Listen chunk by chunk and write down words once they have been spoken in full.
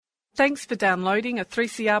Thanks for downloading a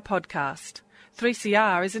 3CR podcast.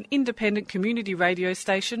 3CR is an independent community radio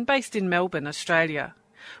station based in Melbourne, Australia.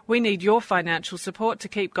 We need your financial support to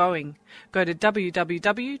keep going. Go to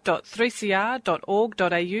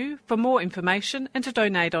www.3cr.org.au for more information and to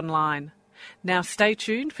donate online. Now stay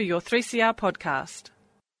tuned for your 3CR podcast.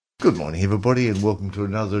 Good morning, everybody, and welcome to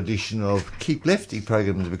another edition of Keep Lefty,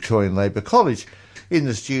 program of the Victorian Labour College. In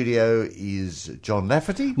the studio is John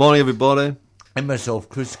Lafferty. Morning, everybody. And myself,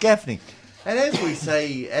 Chris Gaffney. And as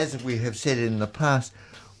we have said in the past,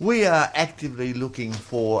 we are actively looking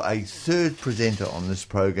for a third presenter on this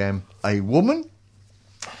program, a woman.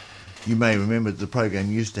 You may remember the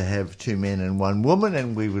program used to have 2 men and 1 woman,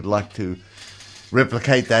 and we would like to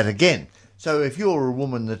replicate that again. So if you're a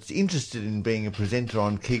woman that's interested in being a presenter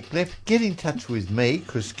on Keep Left, get in touch with me,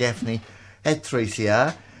 Chris Gaffney, at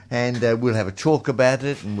 3CR, and we'll have a talk about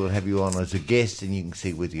it, and we'll have you on as a guest, and you can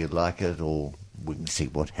see whether you like it, or we can see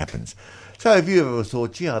what happens. So if you ever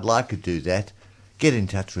thought, gee, I'd like to do that, get in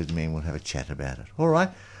touch with me and we'll have a chat about it. All right.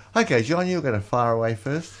 Okay, John, you're going to fire away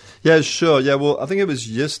first? Yeah, sure. Yeah, well, I think it was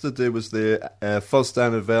yesterday was the first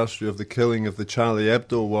anniversary of the killing of the Charlie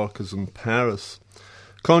Hebdo workers in Paris.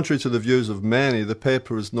 Contrary to the views of many, the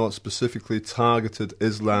paper has not specifically targeted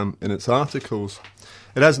Islam in its articles.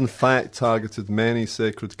 It has in fact targeted many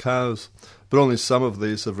sacred cows, but only some of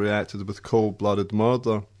these have reacted with cold-blooded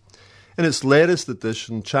murder. In its latest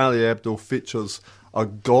edition, Charlie Hebdo features a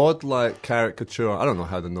godlike caricature. I don't know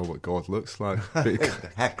how to know what God looks like,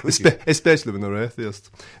 especially when they're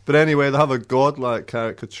atheists. But anyway, they have a godlike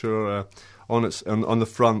caricature on the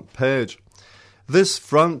front page. This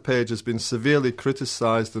front page has been severely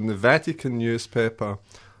criticised in the Vatican newspaper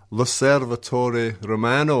L'Osservatore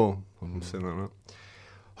Romano. I'm saying that right.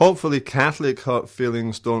 Hopefully, Catholic hurt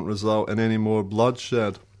feelings don't result in any more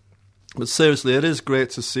bloodshed. But seriously, it is great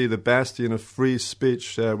to see the bastion of free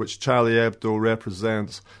speech, which Charlie Hebdo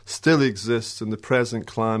represents, still exists in the present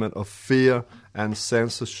climate of fear and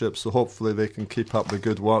censorship, so hopefully they can keep up the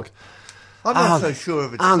good work. I'm not so sure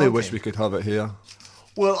of its I content. wish we could have it here.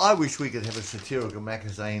 Well, I wish we could have a satirical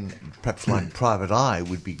magazine, perhaps like Private Eye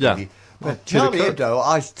would be good. Yeah. But Well, Charlie Hebdo,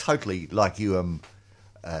 I totally, like you,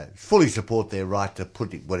 fully support their right to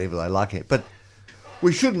put it whatever they like it. But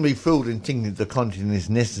we shouldn't be fooled in thinking that the content is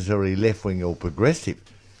necessarily left-wing or progressive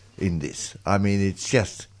in this. I mean, it's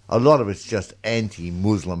just, a lot of it's just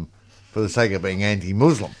anti-Muslim for the sake of being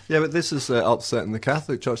anti-Muslim. Yeah, but this is upsetting the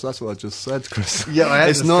Catholic Church. That's what I just said, Chris. Yeah, I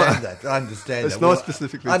understand that. I understand it's that. not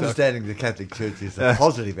specifically understanding the Catholic Church is a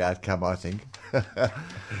positive outcome, I think.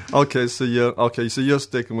 Okay, so you're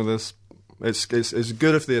sticking with this. It's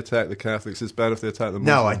good if they attack the Catholics. It's bad if they attack the Muslims.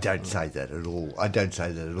 No, I don't say that at all.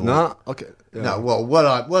 No, okay. Yeah. No, well,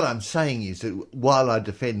 what I'm saying is that while I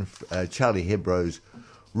defend Charlie Hebdo's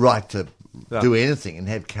right to do anything and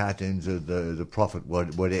have cartoons of the prophet,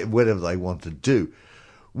 whatever they want to do,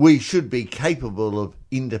 we should be capable of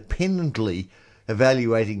independently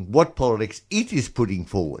evaluating what politics it is putting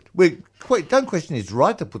forward. We don't question its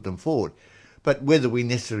right to put them forward, but whether we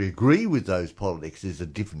necessarily agree with those politics is a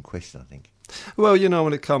different question, I think. Well,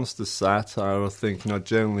 when it comes to satire, I think,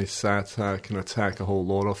 generally satire can attack a whole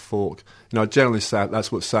lot of folk. Generally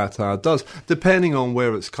that's what satire does, depending on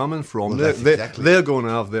where it's coming from. Well, they're going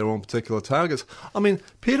to have their own particular targets. I mean,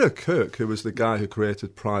 Peter Cook, who was the guy who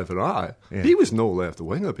created Private Eye, he was no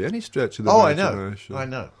left-winger by any stretch of the imagination. I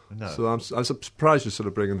know. So I'm surprised you're sort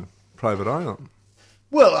of bringing Private Eye up.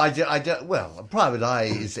 Well, Private Eye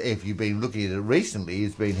is, if you've been looking at it recently,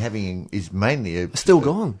 is mainly still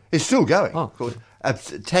going. It's still going. Oh. Of course,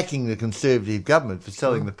 attacking the Conservative government for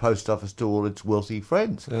selling the post office to all its wealthy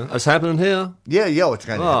friends. Yeah. It's happening here. Yeah, it's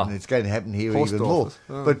going to happen. It's going to happen here Post even office.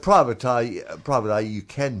 more. Oh. But Private Eye, you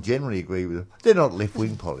can generally agree with them. They're not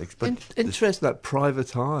left-wing politics, but interesting that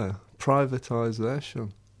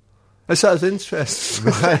privatisation. It's out of interest.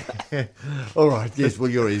 All right, yes, well,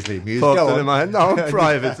 you're easily amused. Popped Go it on. in my head. No,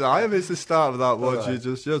 Private Eye. I mean, it's the start of that word right. you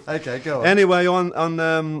just used. Okay, go on. Anyway, on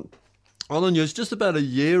the news, just about a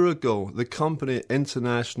year ago, the company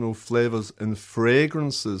International Flavours and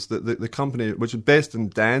Fragrances, the company which is based in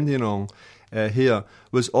Dandenong here,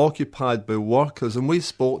 was occupied by workers, and we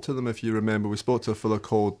spoke to them, if you remember. We spoke to a fellow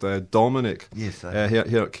called Dominic yes,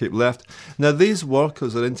 here at Keep Left. Now, these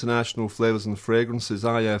workers at International Flavours and Fragrances,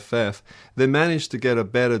 IFF, they managed to get a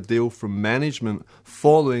better deal from management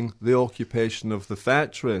following the occupation of the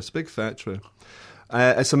factory. It's a big factory.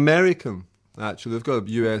 It's American. Actually,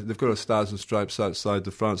 they've got a Stars and Stripes outside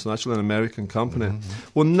the front. It's actually an American company. Mm-hmm.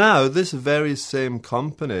 Well, now this very same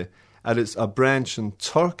company at a branch in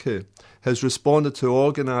Turkey, has responded to mere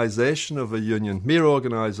organisation of a union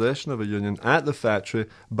at the factory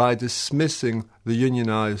by dismissing the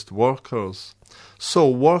unionised workers. So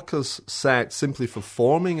workers sacked simply for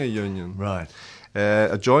forming a union, Right.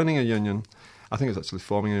 Joining a union. I think it's actually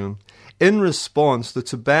forming a union. In response, the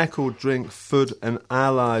Tobacco, Drink, Food and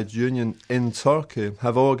Allied Union in Turkey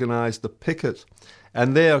have organised a picket,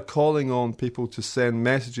 and they are calling on people to send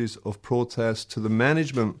messages of protest to the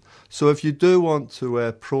management. So if you do want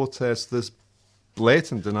to protest this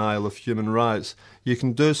blatant denial of human rights, you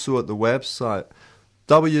can do so at the website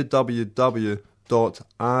www.iuf.org.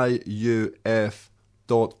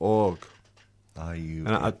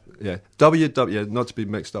 IUF. Not to be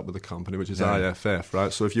mixed up with the company, which is IFF,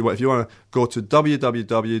 right? So if you want to go to www.iuf.org,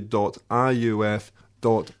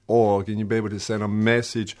 and you'll be able to send a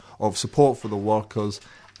message of support for the workers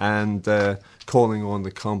and calling on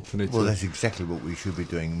the company. Well, that's exactly what we should be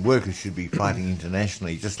doing. Workers should be fighting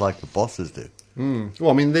internationally, just like the bosses do.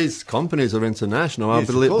 Well, I mean, these companies are international. Yes,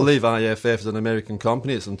 I believe IFF is an American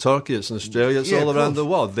company. It's in Turkey, it's in Australia, it's all around the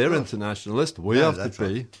world. They're internationalist. We have to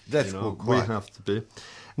be. Right. That's we have to be.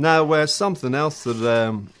 Now, something else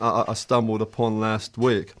that I stumbled upon last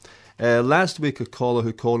week. Last week, a caller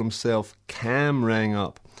who called himself Cam rang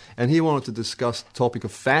up, and he wanted to discuss the topic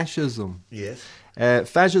of fascism. Yes.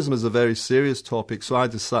 Fascism is a very serious topic, so I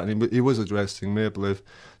decided, he was addressing me, I believe,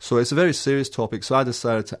 so it's a very serious topic, so I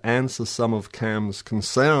decided to answer some of Cam's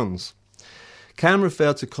concerns. Cam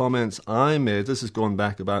referred to comments I made, this is going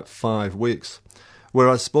back about 5 weeks, where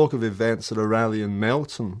I spoke of events at a rally in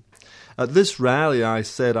Melton. At this rally, I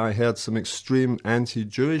said I heard some extreme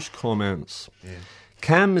anti-Jewish comments. Yeah.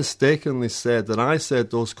 Cam mistakenly said that I said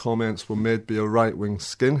those comments were made by a right-wing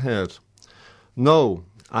skinhead. No,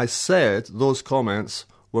 I said those comments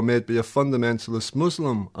were made by a fundamentalist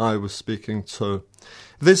Muslim I was speaking to.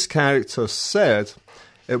 This character said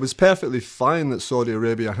it was perfectly fine that Saudi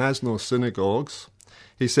Arabia has no synagogues.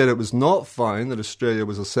 He said it was not fine that Australia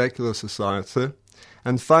was a secular society.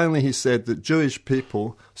 And finally he said that Jewish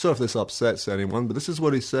people, sorry if this upsets anyone, but this is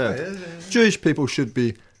what he said, Jewish people should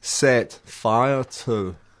be set fire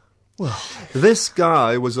to. Well, this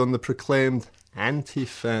guy was on the proclaimed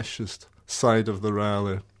anti-fascist side of the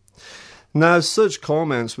rally. Now, such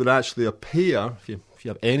comments would actually appear, if you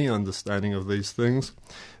have any understanding of these things,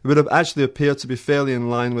 it would actually appear to be fairly in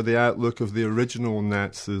line with the outlook of the original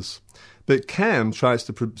Nazis. But Cam tries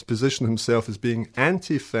to position himself as being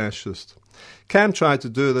anti-fascist. Cam tried to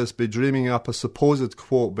do this by dreaming up a supposed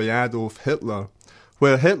quote by Adolf Hitler,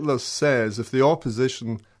 where Hitler says if the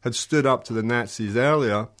opposition had stood up to the Nazis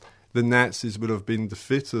earlier, the Nazis would have been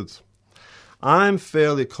defeated. I'm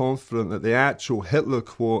fairly confident that the actual Hitler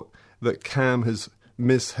quote that Cam has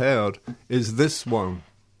misheard is this one.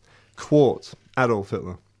 Quote, Adolf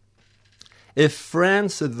Hitler. If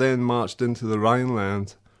France had then marched into the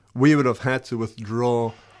Rhineland, we would have had to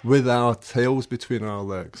withdraw with our tails between our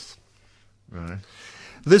legs. Right.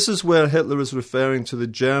 This is where Hitler is referring to the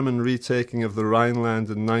German retaking of the Rhineland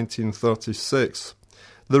in 1936.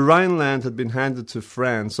 The Rhineland had been handed to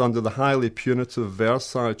France under the highly punitive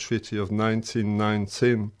Versailles Treaty of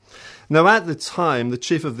 1919. Now, at the time, the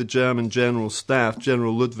chief of the German General Staff,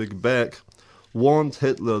 General Ludwig Beck, warned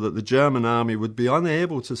Hitler that the German army would be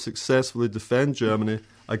unable to successfully defend Germany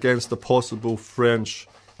against a possible French,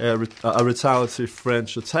 a retaliatory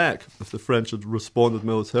French attack if the French had responded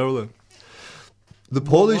militarily. Why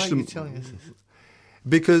are you telling us this?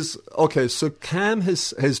 Because, okay, so Cam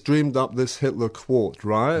has dreamed up this Hitler quote,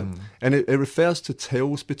 right? And it refers to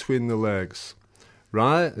tails between the legs,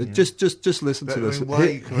 right? Yeah. Just listen to this.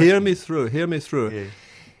 Hear me through. Yeah.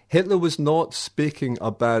 Hitler was not speaking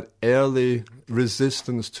about early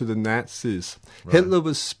resistance to the Nazis. Right. Hitler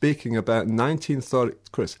was speaking about 1930...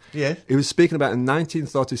 Chris, yes? He was speaking about in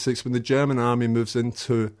 1936 when the German army moves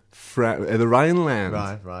into the Rhineland,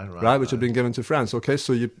 right, which had been given to France. Okay,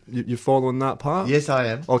 so you following that part? Yes, I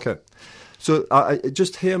am. Okay, so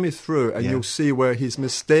just hear me through, and you'll see where he's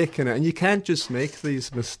mistaken it. And you can't just make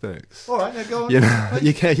these mistakes. All right, now go on. You know,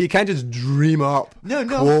 you can't just dream up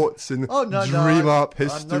quotes and dream up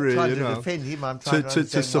history. I'm not trying to defend him. I'm trying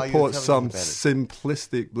to support some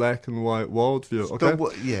simplistic black and white worldview. Okay,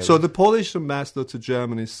 So, so the Polish ambassador to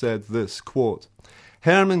Germany said this quote.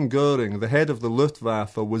 Hermann Göring, the head of the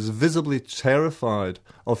Luftwaffe, was visibly terrified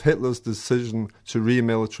of Hitler's decision to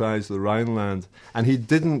remilitarize the Rhineland, and he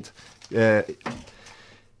didn't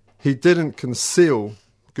conceal,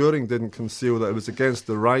 Göring didn't conceal that it was against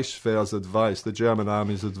the Reichswehr's advice, the German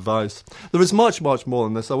army's advice. There is much, much more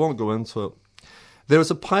than this. I won't go into it. There is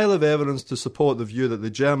a pile of evidence to support the view that the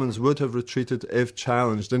Germans would have retreated if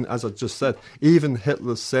challenged, and as I just said, even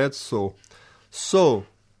Hitler said so. So,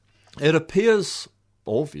 it appears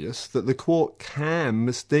obvious that the quote Kamm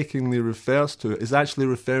mistakenly refers to is actually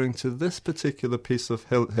referring to this particular piece of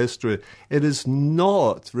history. It is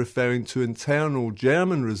not referring to internal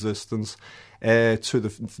German resistance to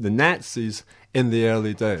the Nazis in the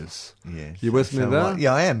early days. Yes. You with me there?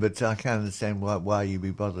 Yeah, I am, but I can't understand why you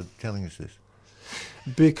be bothered telling us this.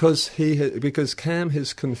 Because Kamm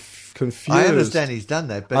has confused. I understand he's done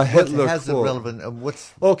that, but how's the relevant?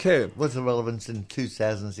 What's the relevance in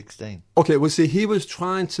 2016? Okay, well, see, he was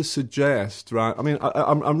trying to suggest, right? I mean,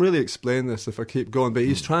 I'm really explaining this if I keep going, but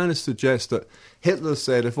he's trying to suggest that Hitler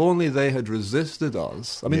said if only they had resisted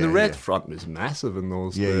us. I mean, the Red Front was massive in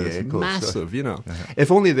those days, of course, massive, you know. If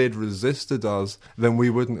only they'd resisted us, then we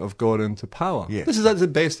wouldn't have got into power. Yeah. That's a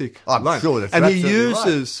basic line. Sure that's and he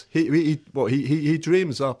uses he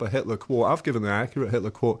dreams up a Hitler quote. I've given the accurate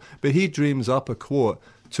Hitler quote, but he dreams up a quote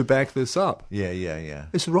to back this up. Yeah.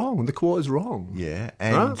 It's wrong. The quote is wrong. Yeah,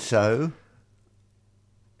 and so...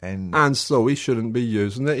 And so he shouldn't be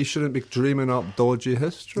using it. He shouldn't be dreaming up dodgy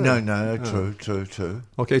history. No, true.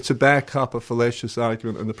 Okay, to back up a fallacious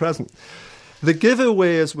argument in the present. The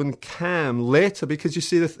giveaway is when Kamm later, because you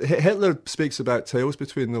see, Hitler speaks about tails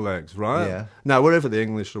between the legs, right? Yeah. Now, wherever the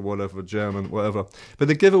English or whatever, German, whatever. But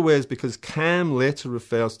the giveaway is because Kamm later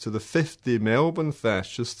refers to the 50 Melbourne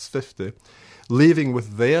fascists, 50, leaving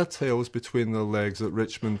with their tails between their legs at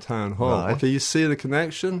Richmond Town Hall. Right. Okay, you see the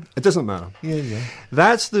connection? It doesn't matter. Yeah.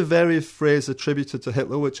 That's the very phrase attributed to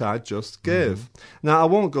Hitler which I just gave. Now, I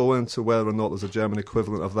won't go into whether or not there's a German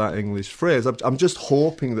equivalent of that English phrase. I'm just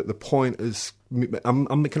hoping that the point is...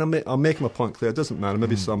 I'm making my point clear. It doesn't matter.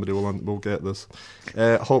 Maybe somebody will get this.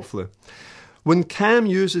 Hopefully. When Kamm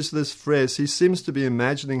uses this phrase, he seems to be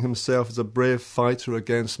imagining himself as a brave fighter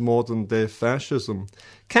against modern-day fascism.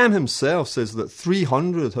 Kamm himself says that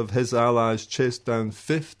 300 of his allies chased down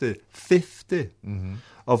 50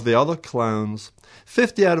 of the other clowns.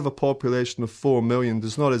 50 out of a population of 4 million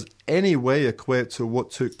does not in any way equate to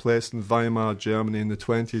what took place in Weimar Germany in the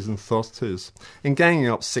 20s and 30s. And ganging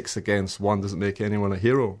up 6 against 1 doesn't make anyone a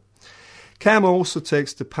hero. Kamm also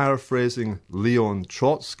takes to paraphrasing Leon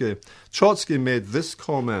Trotsky. Trotsky made this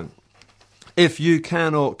comment: "If you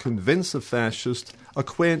cannot convince a fascist,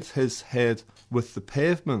 acquaint his head with the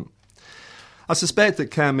pavement." I suspect that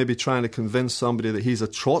Kamm may be trying to convince somebody that he's a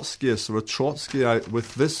Trotskyist or a Trotskyite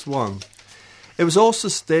with this one. It was also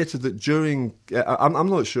stated that during... I'm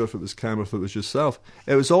not sure if it was Kamm or if it was yourself.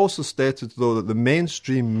 It was also stated, though, that the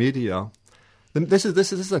mainstream media... This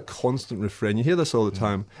is a constant refrain. You hear this all the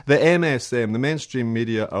time. The MSM, the mainstream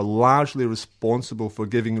media, are largely responsible for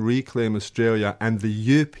giving Reclaim Australia and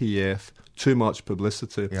the UPF too much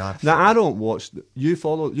publicity. Yeah, now, I don't watch... You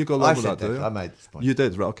got along with that, do you? I made this point. You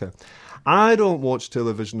did, right, okay. I don't watch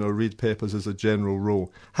television or read papers as a general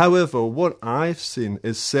rule. However, what I've seen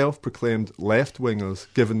is self-proclaimed left-wingers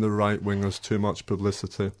giving the right-wingers too much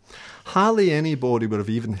publicity. Hardly anybody would have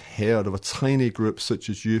even heard of a tiny group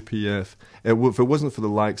such as UPF if it wasn't for the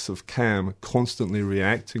likes of Kamm constantly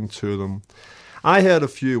reacting to them. I heard a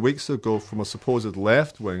few weeks ago from a supposed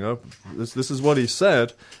left-winger, this is what he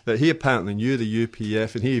said, that he apparently knew the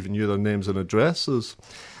UPF and he even knew their names and addresses,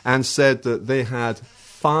 and said that they had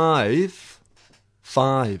five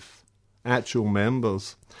actual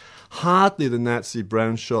members. Hardly the Nazi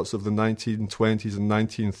brown shots of the 1920s and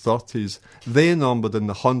 1930s. They numbered in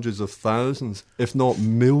the hundreds of thousands, if not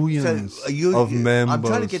millions, of members. I'm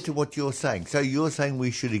trying to get to what you're saying. So you're saying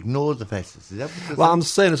we should ignore the fascists? Is that what you're saying? Well, I'm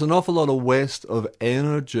saying it's an awful lot of waste of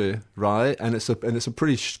energy, right? And it's a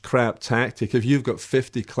pretty crap tactic. If you've got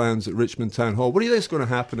 50 clowns at Richmond Town Hall, what do you think is going to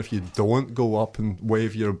happen if you don't go up and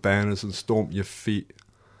wave your banners and stomp your feet?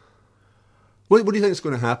 What do you think is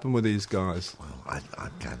going to happen with these guys? Well, I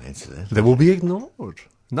can't answer that. They will be ignored.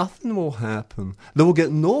 Nothing will happen. They will get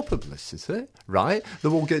no publicity, right? They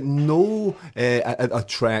will get no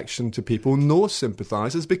attraction to people, no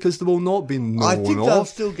sympathisers, because they will not be known. I think they'll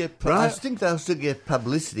still get. I think they'll still get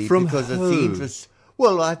publicity because it's the interest.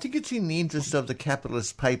 Well, I think it's in the interest of the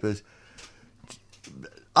capitalist papers.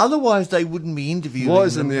 Otherwise, they wouldn't be interviewing them. What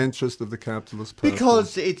is in the interest of the capitalist papers?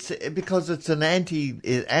 Because it's an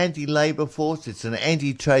anti-labour force, it's an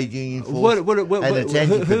anti-trade union force, and it's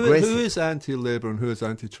anti-progressive. Who is anti-labour and who is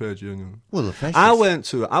anti-trade union? Well, the fascists. I went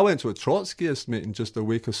to a Trotskyist meeting just a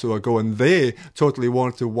week or so ago, and they totally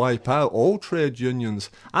wanted to wipe out all trade unions.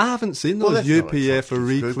 I haven't seen those UPF or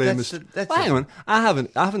Reclaim. Hang on, I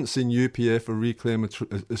haven't seen UPF or Reclaim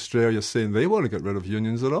Australia saying they want to get rid of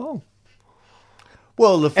unions at all.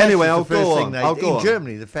 Well, the fascists, Anyway, the I'll first go thing on. they I'll go in on.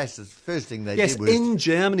 Germany, the fascists, first thing they Yes, did was in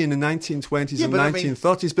Germany in the 1920s Yeah, and but I mean-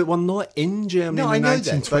 1930s, but we're not in Germany no, in the I know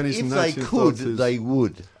that. But 1920s if and they 1930s. could, they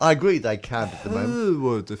would. I agree, they can't at the moment. Who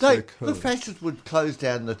would if They, they could? the fascists would close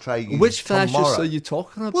down the trade unions Which fascists tomorrow. are you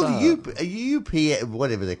talking about? Well, the UP,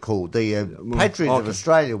 whatever they're called, the Patriots of okay.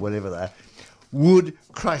 Australia, whatever they are, would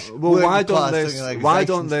crush. Well, why don't they? working-class Why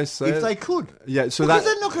don't they organisations say if they could? Yeah, so Because that,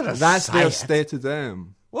 they're not going to that's say their it. stated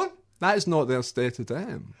aim. What? That is not their stated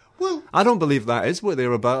aim. Well, I don't believe that is what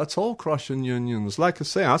they're about at all, crushing unions. Like I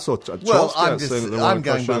say, I saw Trotsky I'm saying that they I'm want to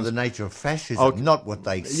going crush by unions. the nature of fascism, Okay. not what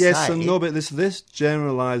they Yes say. and no, but it's this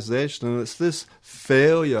generalisation and it's this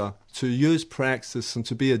failure to use praxis and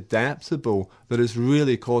to be adaptable that is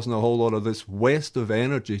really causing a whole lot of this waste of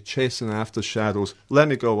energy chasing after shadows. Let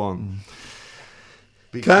me go on.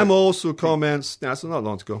 Cam also comments. No, it's not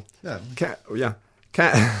long to go. No.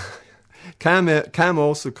 Cam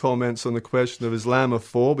also comments on the question of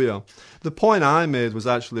Islamophobia. The point I made was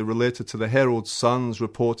actually related to the Herald Sun's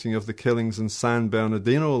reporting of the killings in San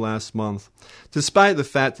Bernardino last month. Despite the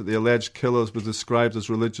fact that the alleged killers were described as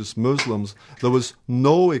religious Muslims, there was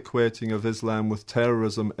no equating of Islam with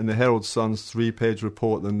terrorism in the Herald Sun's 3-page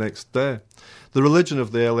report the next day. The religion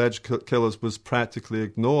of the alleged killers was practically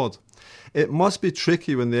ignored. It must be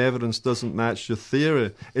tricky when the evidence doesn't match your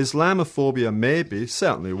theory. Islamophobia maybe,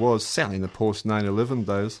 certainly was, certainly in the post-9/11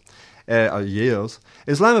 days, years.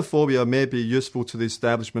 Islamophobia may be useful to the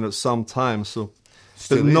establishment at some time, but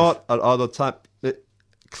Still is. not at other times.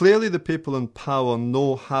 Clearly the people in power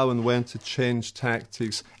know how and when to change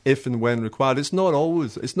tactics if and when required. It's not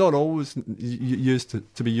always used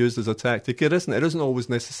to be used as a tactic. It isn't. It isn't always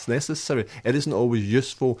necessary. It isn't always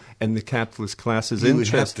useful in the capitalist class's You would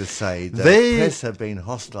interest. have to say the They press have been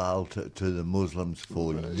hostile to the Muslims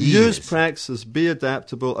for years. use praxis, be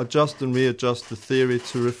adaptable, adjust and readjust the theory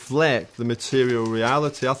to reflect the material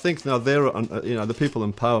reality. I think now the people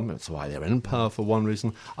in power, that's why they're in power for one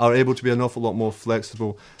reason, are able to be an awful lot more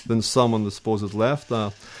flexible than some on the supposed left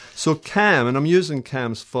are. So Cam, and I'm using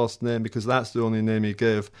Cam's first name because that's the only name he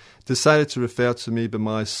gave, decided to refer to me by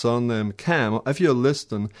my surname. Cam, if you're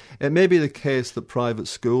listening, it may be the case that private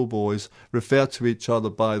schoolboys refer to each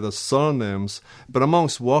other by their surnames, but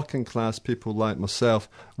amongst working class people like myself,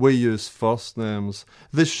 we use first names.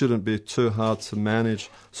 This shouldn't be too hard to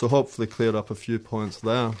manage, so hopefully cleared up a few points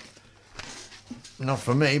there. Not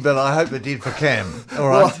for me, but I hope it did for Cam. All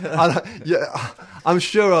right. Well, I'm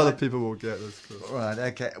sure other people will get this. Right,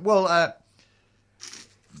 okay. Well,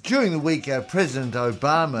 during the week, President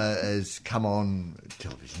Obama has come on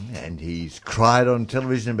television and he's cried on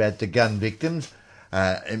television about the gun victims,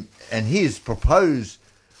 and his proposed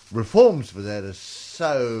reforms for that are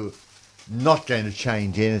so not going to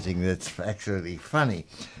change anything that's actually funny.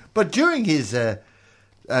 But during his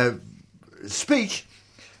speech,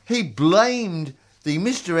 he blamed the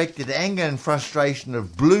misdirected anger and frustration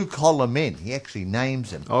of blue-collar men, he actually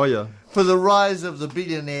names them, Oh, yeah. for the rise of the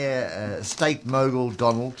billionaire state mogul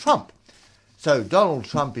Donald Trump. So Donald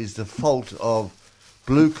Trump is the fault of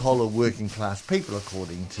blue-collar working-class people,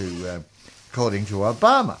 according to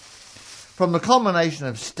Obama. From the combination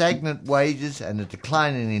of stagnant wages and a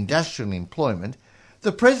decline in industrial employment,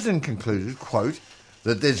 the president concluded, quote,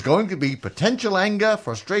 that there's going to be potential anger,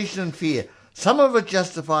 frustration and fear, some of it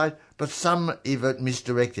justified, but some of it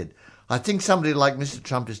misdirected. I think somebody like Mr.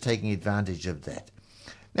 Trump is taking advantage of that.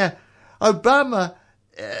 Now, Obama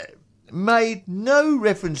made no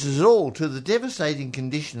references at all to the devastating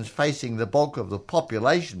conditions facing the bulk of the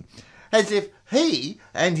population, as if he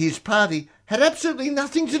and his party had absolutely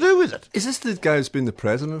nothing to do with it. Is this the guy who's been the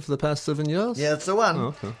president for the past 7 years? Yeah, that's the one. Oh,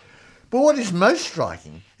 okay. But what is most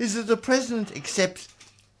striking is that the president accepts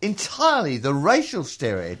entirely the racial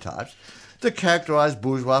stereotypes that characterise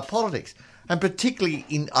bourgeois politics, and particularly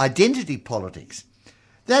in identity politics.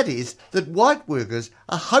 That is, that white workers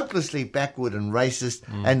are hopelessly backward and racist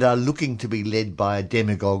and are looking to be led by a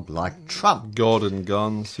demagogue like Trump. God and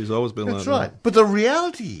guns. He's always been That's like right. But the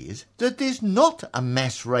reality is that there's not a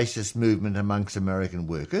mass racist movement amongst American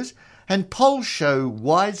workers, and polls show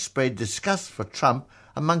widespread disgust for Trump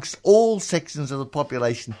amongst all sections of the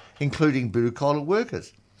population, including blue-collar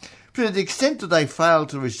workers. To the extent that they fail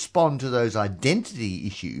to respond to those identity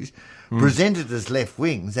issues presented as left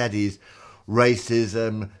wings, that is,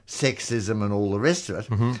 racism, sexism and all the rest of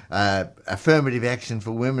it, affirmative action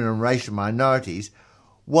for women and racial minorities,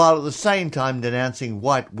 while at the same time denouncing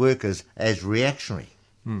white workers as reactionary.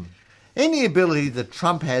 Any ability that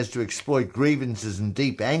Trump has to exploit grievances and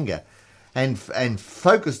deep anger and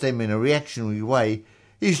focus them in a reactionary way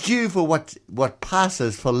is due for what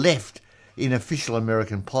passes for left in official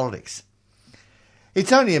American politics.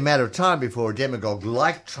 It's only a matter of time before a demagogue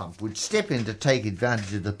like Trump would step in to take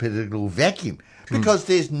advantage of the political vacuum, because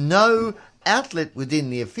there's no outlet within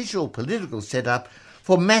the official political setup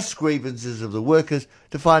for mass grievances of the workers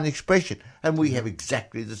to find expression. And we have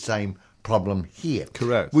exactly the same problem here.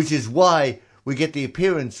 Correct. Which is why we get the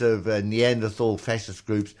appearance of Neanderthal fascist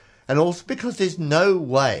groups, and also because there's no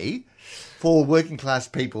way for working class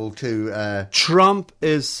people to... Trump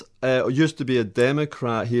is used to be a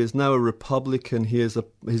Democrat. He is now a Republican. He's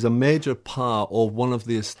a major part of one of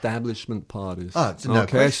the establishment parties. Oh, it's no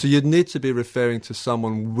okay, question. so you'd need to be referring to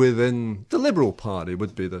someone within the Liberal Party.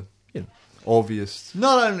 Would be the obvious.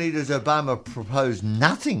 Not only does Obama propose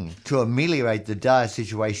nothing to ameliorate the dire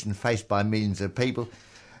situation faced by millions of people,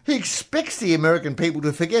 he expects the American people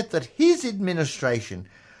to forget that his administration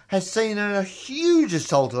has seen a huge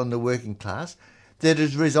assault on the working class that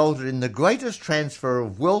has resulted in the greatest transfer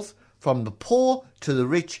of wealth from the poor to the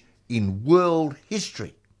rich in world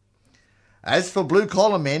history. As for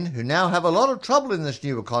blue-collar men who now have a lot of trouble in this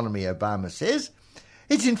new economy, Obama says,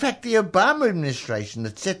 it's in fact the Obama administration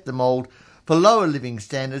that set the mould for lower living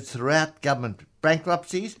standards throughout government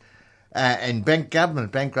bankruptcies and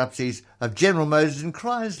government bankruptcies of General Motors and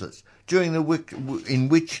Chrysler, during the week in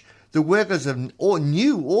which the workers of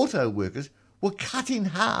new auto workers were cut in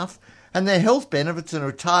half and their health benefits and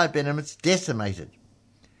retirement benefits decimated.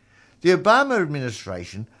 The Obama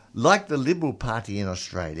administration, like the Liberal Party in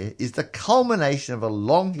Australia, is the culmination of a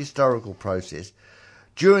long historical process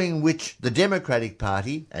during which the Democratic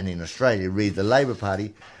Party, and in Australia, read the Labor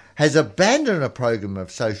Party, has abandoned a program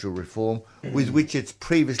of social reform with which it's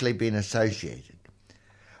previously been associated.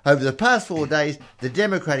 Over the past 4 days, the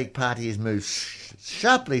Democratic Party has moved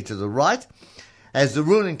sharply to the right as the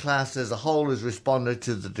ruling class as a whole has responded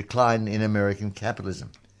to the decline in American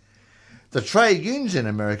capitalism. The trade unions in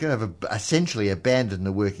America have essentially abandoned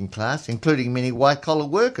the working class, including many white-collar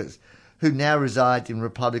workers who now reside in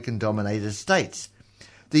Republican-dominated states.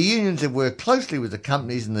 The unions have worked closely with the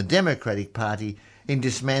companies and the Democratic Party in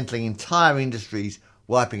dismantling entire industries,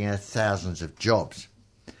 wiping out thousands of jobs.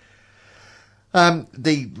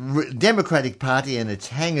 The Democratic Party and its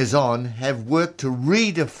hangers-on have worked to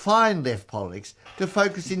redefine left politics to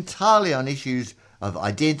focus entirely on issues of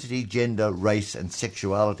identity, gender, race and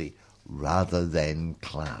sexuality rather than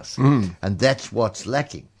class. And that's what's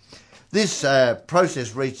lacking. This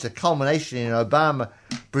process reached a culmination in Obama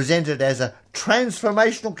presented as a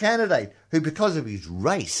transformational candidate who, because of his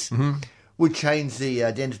race, would change the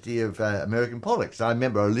identity of American politics. I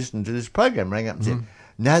remember I listened to this program, rang up and said,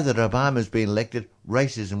 now that Obama's been elected,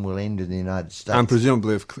 racism will end in the United States. And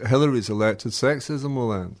presumably if Hillary's elected, sexism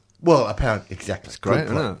will end. Well, apparently, exactly. It's great,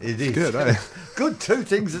 isn't it? It is. Good, eh? Good, two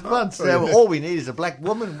things at once. Now, all we need is a black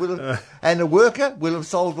woman and a worker will have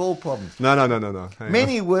solved all problems. No.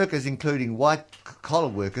 Many workers, including white-collar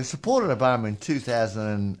workers, supported Obama in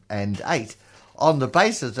 2008 on the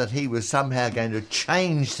basis that he was somehow going to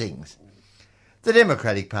change things. The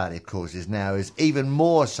Democratic Party, of course, is even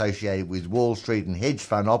more associated with Wall Street and hedge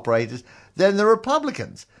fund operators than the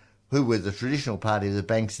Republicans, who were the traditional party of the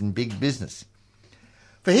banks and big business.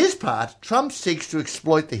 For his part, Trump seeks to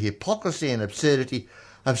exploit the hypocrisy and absurdity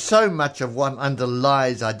of so much of what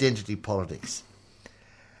underlies identity politics.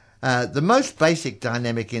 The most basic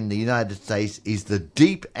dynamic in the United States is the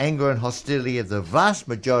deep anger and hostility of the vast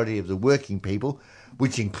majority of the working people,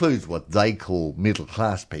 which includes what they call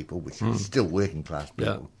middle-class people, which is still working-class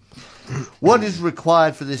people. Yeah. What is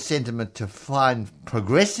required for this sentiment to find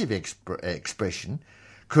progressive expression,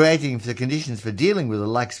 creating the conditions for dealing with the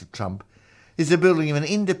likes of Trump, is the building of an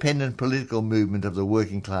independent political movement of the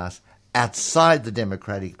working class outside the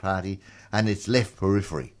Democratic Party and its left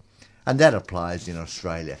periphery. And that applies in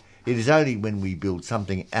Australia. It is only when we build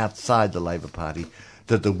something outside the Labor Party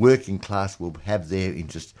that the working class will have their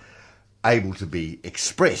interests able to be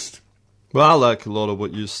expressed. Well, I like a lot of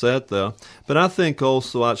what you said there. But I think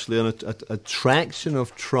also actually an attraction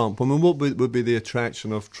of Trump. I mean, what would be the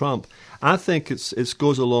attraction of Trump? I think it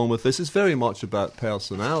goes along with this. It's very much about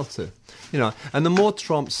personality. And the more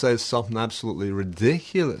Trump says something absolutely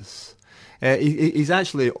ridiculous, he's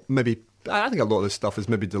actually maybe... I think a lot of this stuff is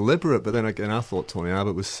maybe deliberate, but then again, I thought Tony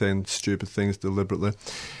Abbott was saying stupid things deliberately.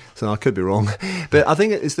 So I could be wrong. But I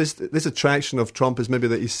think it's this attraction of Trump is maybe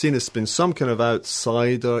that he's seen as being some kind of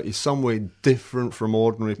outsider. He's some way different from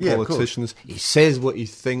ordinary politicians. He says what he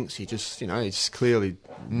thinks. He just, he just clearly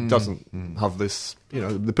doesn't have this,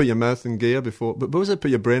 they put your mouth in gear before, but what was it,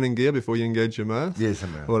 put your brain in gear before you engage your mouth? Yes, I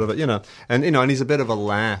know. Whatever, and he's a bit of a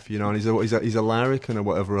laugh, and he's a larrikin or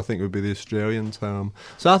whatever, I think would be the Australian term.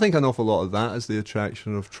 So I think an awful lot of that is the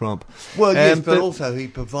attraction of Trump. Well, yes, but also he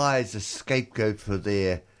provides a scapegoat for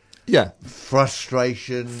their...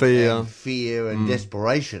 frustration, fear and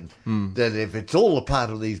desperation, that if it's all a part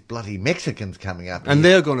of these bloody Mexicans coming up... And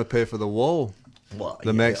they're going to pay for the wall. Well,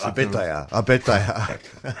 the Mexicans. I bet they are.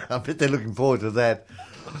 I bet they're looking forward to that.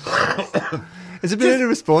 Has there been any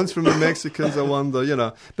response from the Mexicans, I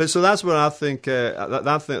wonder, But so that's where I think, I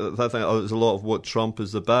think there's a lot of what Trump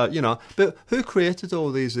is about, But who created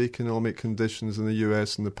all these economic conditions in the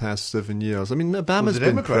US in the past 7 years? I mean, Obama's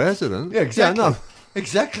been president. Yeah, exactly. Yeah, no.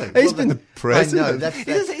 Exactly. He's been the president. I know,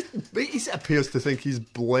 he appears to think he's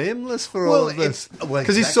blameless for all of this.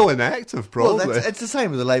 Because he's exactly. so inactive, probably. Well, it's the same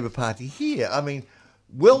with the Labour Party here. I mean,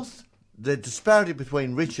 wealth, the disparity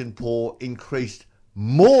between rich and poor increased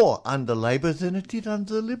more under Labour than it did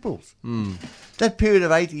under the Liberals. That period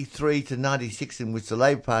of 83 to 96 in which the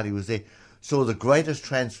Labour Party was there saw the greatest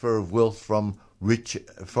transfer of wealth from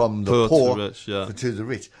the poor to the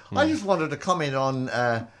rich. I just wanted to comment on,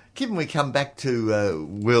 given we come back to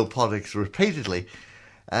world politics repeatedly,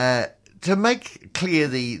 to make clear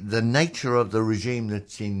the nature of the regime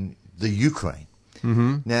that's in the Ukraine.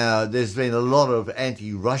 Now, there's been a lot of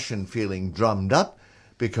anti-Russian feeling drummed up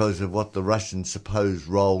because of what the Russian supposed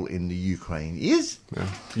role in the Ukraine is.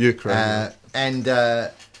 Ukraine. And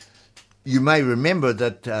you may remember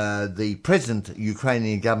that the present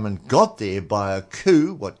Ukrainian government got there by a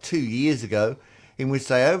coup, 2 years ago, in which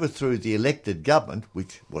they overthrew the elected government,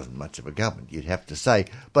 which wasn't much of a government, you'd have to say,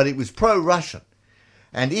 but it was pro-Russian.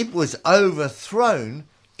 And it was overthrown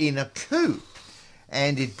in a coup.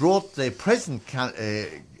 And it brought the present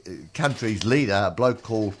country's leader, a bloke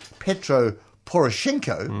called Petro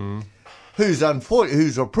Poroshenko, whose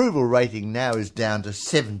approval rating now is down to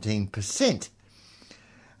 17%.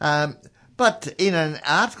 But in an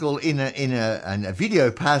article, in a video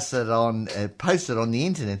posted on the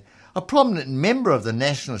internet, a prominent member of the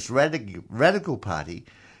Nationalist Radical Party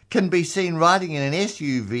can be seen riding in an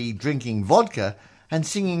SUV drinking vodka and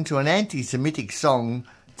singing to an anti-Semitic song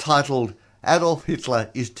titled Adolf Hitler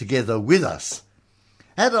is together with us.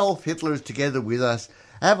 Adolf Hitler is together with us.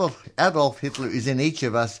 Adolf Hitler is in each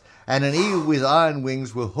of us, and an eagle with iron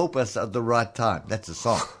wings will help us at the right time. That's a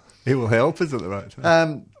song. He will help us at the right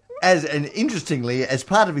time. Interestingly, as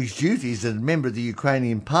part of his duties as a member of the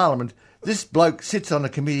Ukrainian parliament, this bloke sits on a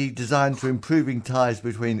committee designed for improving ties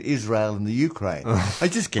between Israel and the Ukraine.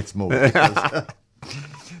 It just gets more ridiculous.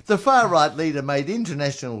 The far-right leader made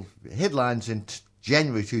international headlines in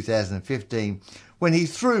January 2015 when he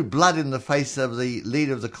threw blood in the face of the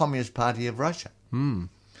leader of the Communist Party of Russia.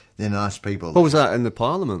 They're nice people. What was that, in the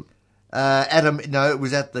Parliament? It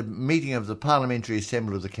was at the meeting of the Parliamentary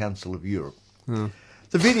Assembly of the Council of Europe. The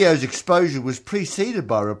video's exposure was preceded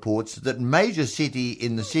by reports that major city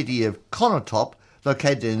in the city of Konotop,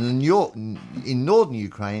 located in northern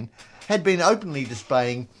Ukraine, had been openly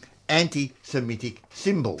displaying anti-Semitic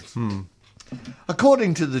symbols.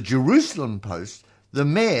 According to the Jerusalem Post, the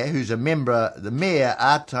mayor,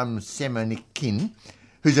 Artem Semenikin,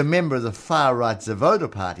 who's a member of the far-right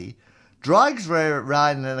Zavoda party, drives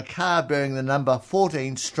around in a car bearing the number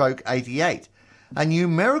 14/88, a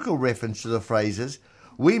numerical reference to the phrases,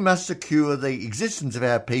 "We must secure the existence of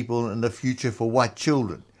our people and the future for white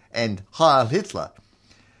children," and "Heil Hitler."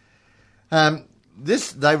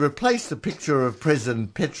 They replaced the picture of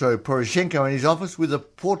President Petro Poroshenko in his office with a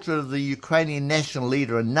portrait of the Ukrainian national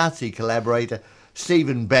leader and Nazi collaborator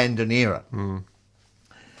Stephen Bandera.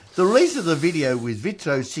 The release of the video with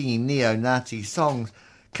Vitro singing neo-Nazi songs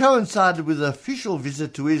coincided with an official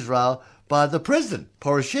visit to Israel by the president,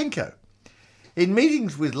 Poroshenko. In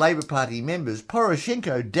meetings with Labour Party members,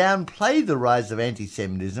 Poroshenko downplayed the rise of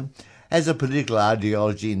anti-Semitism as a political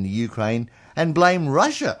ideology in the Ukraine and blamed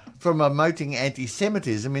Russia for promoting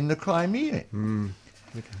anti-Semitism in the Crimea.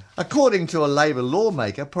 According to a Labour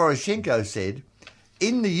lawmaker, Poroshenko said,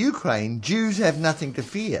 "In the Ukraine, Jews have nothing to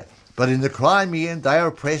fear, but in the Crimea they are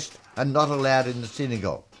oppressed and not allowed in the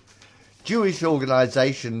synagogue." Jewish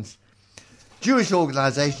organisations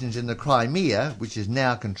in the Crimea, which is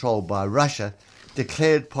now controlled by Russia,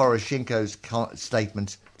 declared Poroshenko's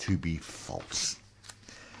statements to be false.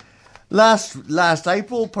 Last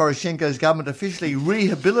April, Poroshenko's government officially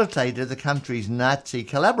rehabilitated the country's Nazi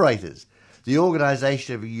collaborators, the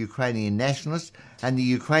Organisation of Ukrainian Nationalists and the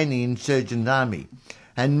Ukrainian Insurgent Army,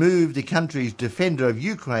 and moved the country's Defender of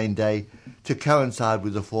Ukraine Day to coincide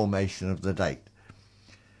with the formation of the date.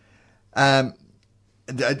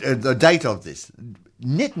 The date of this.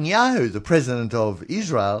 Netanyahu, the president of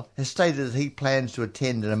Israel, has stated that he plans to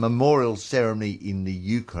attend a memorial ceremony in the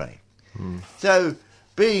Ukraine. So,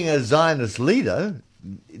 being a Zionist leader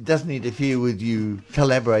doesn't interfere with you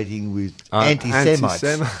collaborating with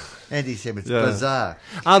anti-Semites. Anti-Semites. Yeah. Bizarre.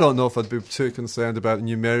 I don't know if I'd be too concerned about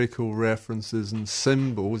numerical references and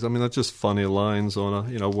symbols. I mean, they're just funny lines on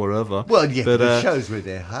wherever. Well, yeah, but, it shows where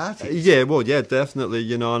their heart is. Yeah, well, yeah,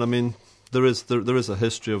 definitely, and I mean, there is a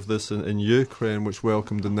history of this in Ukraine which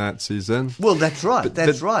welcomed the Nazis in. Well, that's right,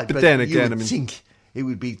 But then again, you would think it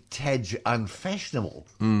would be tad unfashionable.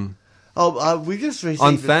 Oh, we just received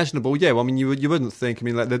unfashionable, yeah. Well, I mean, you wouldn't think. I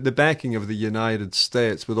mean, like the backing of the United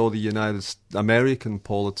States with all the American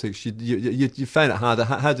politics, you find it hard.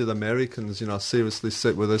 How do the Americans, seriously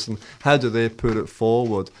sit with this, and how do they put it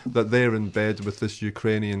forward that they're in bed with this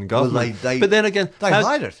Ukrainian government? Well, but then again, they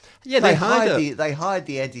hide it. Yeah, they hide it. They hide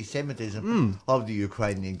the anti-Semitism of the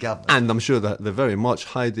Ukrainian government, and I'm sure that they very much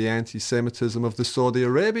hide the anti-Semitism of the Saudi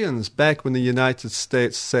Arabians. Back when the United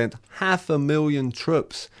States sent 500,000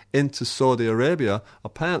 troops into Saudi Arabia,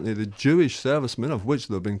 apparently the Jewish servicemen, of which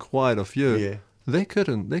there have been quite a few, they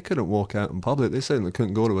couldn't walk out in public. They certainly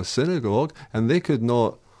couldn't go to a synagogue, and they could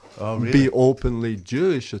not be openly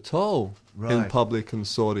Jewish at all in public in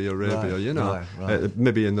Saudi Arabia. Right.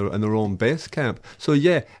 Maybe in their own base camp. So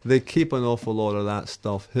yeah, they keep an awful lot of that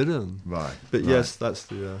stuff hidden. Right. But yes, that's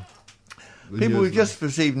the people. We just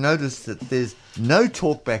received notice that there's no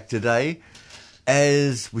talkback today.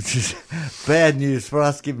 Which is bad news for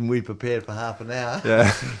us, given we prepared for half an hour.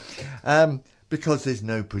 Yeah. Because there's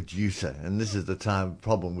no producer, and this is the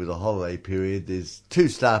problem with the holiday period. There's 2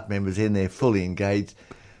 staff members in there fully engaged,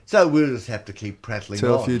 so we'll just have to keep prattling on.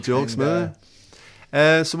 Tell a few jokes, man.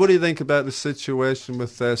 So what do you think about the situation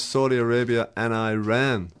with Saudi Arabia and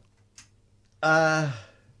Iran?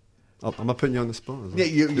 Am I putting you on the spot? Yeah,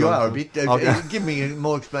 you are a bit. Give me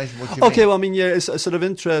more explanation what you mean. Okay, well, I mean, yeah, it's sort of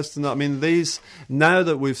interesting. I mean, now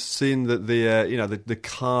that we've seen that the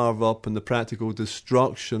carve up and the practical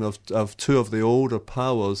destruction of 2 of the older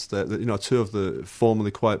powers, that 2 of the formerly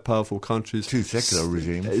quite powerful countries, 2 secular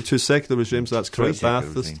regimes, 2 secular regimes. That's correct.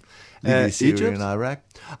 Ba'athist. Libya, Syria, Egypt and Iraq.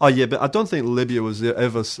 Oh yeah, but I don't think Libya was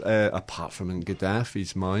ever, apart from in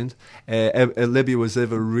Gaddafi's mind, Libya was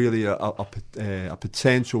ever really a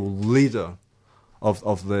potential leader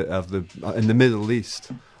of the in the Middle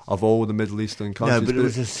East, of all the Middle Eastern countries. No, but it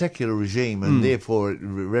was a secular regime, and therefore it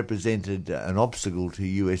represented an obstacle to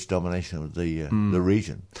U.S. domination of the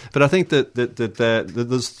region. But I think that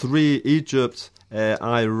there's 3: Egypt,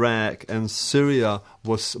 Iraq and Syria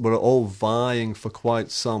were all vying for quite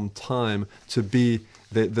some time to be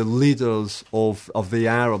the leaders of the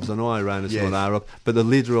Arabs. I know Iran is not Arab, but the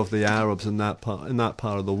leader of the Arabs in that part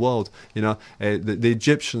of the world. The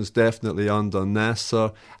Egyptians definitely under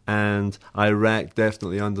Nasser, and Iraq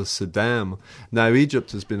definitely under Saddam. Now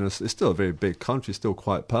Egypt it's still a very big country, still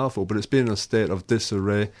quite powerful, but it's been in a state of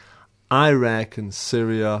disarray. Iraq and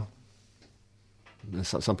Syria,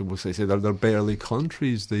 some people say they're barely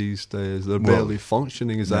countries these days. They're barely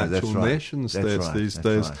functioning as actual nation states these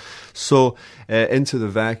days. Right. So into the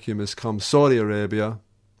vacuum has come Saudi Arabia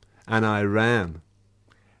and Iran.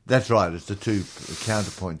 That's right. It's the 2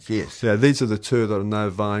 counterpoints. Yes. Yeah, these are the 2 that are now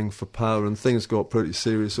vying for power, and things got pretty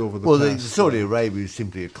serious over the past. Saudi Arabia is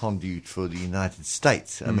simply a conduit for the United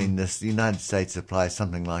States. I mean, the United States supplies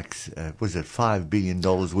something like $5 billion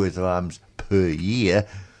worth of arms per year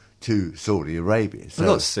to Saudi Arabia. So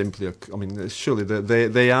not simply, surely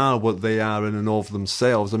they are what they are in and of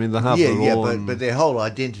themselves. I mean, they have their own... but their whole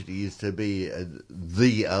identity is to be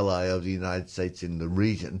the ally of the United States in the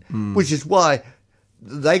region, which is why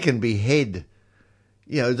they can behead.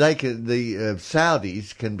 The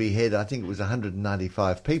Saudis can behead. I think it was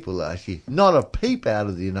 195 people last year. Not a peep out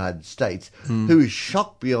of the United States, who is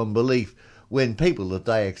shocked beyond belief when people that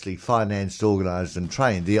they actually financed, organised and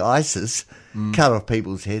trained, the ISIS, cut off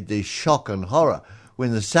people's head. There's shock and horror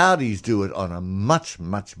when the Saudis do it on a much,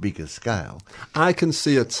 much bigger scale. I can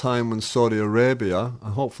see a time when Saudi Arabia,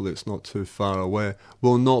 and hopefully it's not too far away,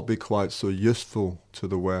 will not be quite so useful to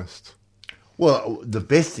the West. Well, the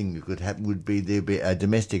best thing that could happen would be there be a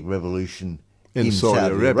domestic revolution in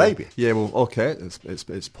Saudi Arabia. Yeah, well, okay,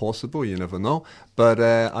 it's possible, you never know. But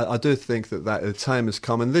I do think that the time has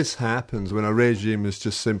come, and this happens when a regime is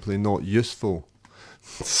just simply not useful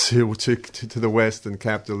to the Western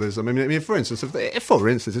capitalism. I mean, for instance, if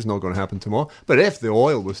it's not going to happen tomorrow, but if the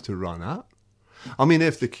oil was to run out, I mean,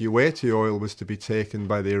 if the Kuwaiti oil was to be taken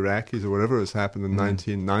by the Iraqis or whatever has happened in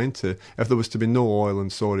 1990, if there was to be no oil in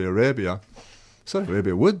Saudi Arabia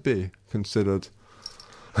would be considered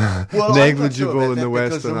negligible in the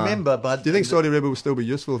Western art. Do you think Saudi Arabia would still be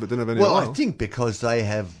useful if it didn't have any oil? Well, I think because they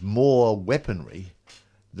have more weaponry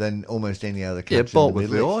than almost any other country. Yeah, bought with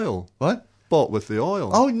the oil. What? Bought with the oil.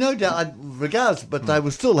 Oh, no doubt, regardless, but they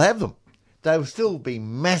will still have them. They will still be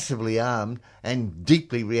massively armed and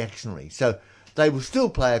deeply reactionary. So they will still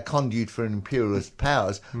play a conduit for imperialist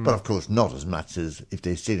powers, but of course not as much as if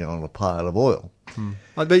they're sitting on a pile of oil.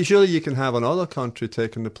 But surely you can have another country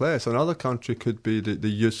taking the place. Another country could be the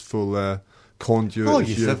useful conduit. Oh,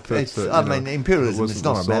 yes, imperialism is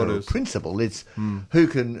not a matter of principle. It's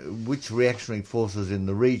which reactionary forces in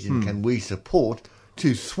the region can we support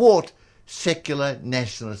to thwart secular,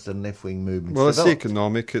 nationalist and left-wing movements. Well, it's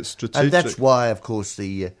economic, it's strategic. And that's why, of course,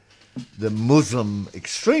 the Muslim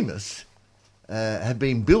extremists have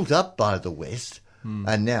been built up by the West,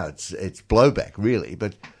 and now it's blowback, really,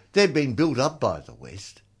 but they've been built up by the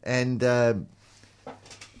West, and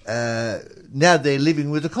now they're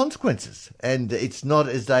living with the consequences. And it's not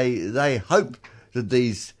as they hope that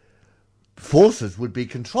these forces would be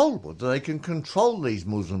controllable, that they can control these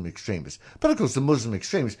Muslim extremists. But of course the Muslim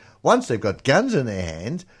extremists, once they've got guns in their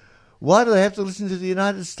hand, why do they have to listen to the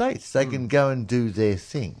United States? They can go and do their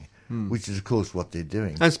thing, which is of course what they're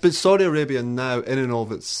doing. But Saudi Arabia now, in and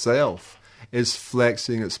of itself, is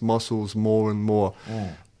flexing its muscles more and more.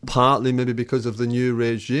 Partly maybe because of the new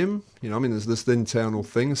regime. There's this internal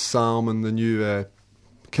thing. Salman, the new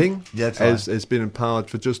king, has been empowered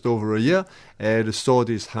for just over a year. The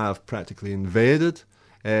Saudis have practically invaded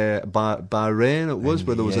Bahrain,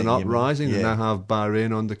 where there was an uprising. They now have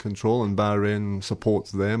Bahrain under control, and Bahrain supports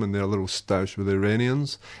them and their little stoush with the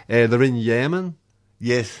Iranians. They're in Yemen.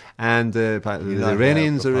 Yes, and the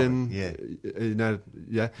Iranians are in,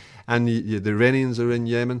 and the Iranians are in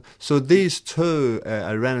Yemen. So these two,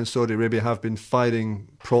 Iran and Saudi Arabia, have been fighting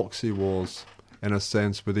proxy wars in a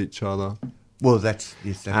sense with each other. Well, that's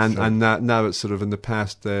and now it's sort of in the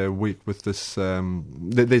past week with this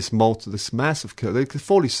this massive kill.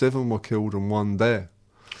 47 were killed in one day.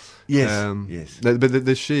 Yes, yes. But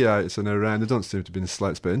the Shiites in Iran, they don't seem to be in the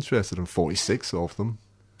slightest bit interested in 46 of them.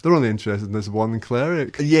 They're only interested in this one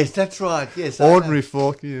cleric. Yes, that's right. Yes, ordinary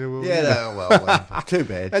folk. Well, too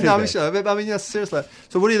bad. Seriously.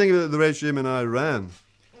 So, what do you think about the regime in Iran?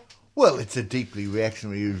 Well, it's a deeply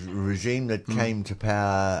reactionary regime that came to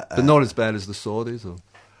power, but not as bad as the Saudis, or?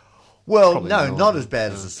 Well, not as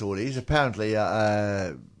bad as the Saudis. Apparently,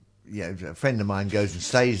 a friend of mine goes and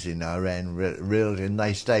stays in Iran, and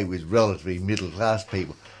they stay with relatively middle-class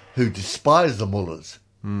people who despise the mullahs.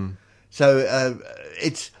 So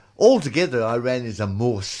it's altogether, Iran is a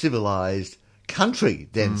more civilised country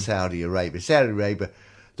than Saudi Arabia. Saudi Arabia,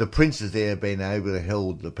 the princes there have been able to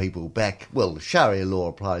hold the people back. Well, the Sharia law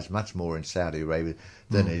applies much more in Saudi Arabia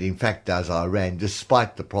than it in fact does Iran,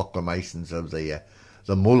 despite the proclamations of the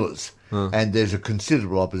mullahs. And there's a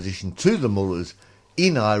considerable opposition to the mullahs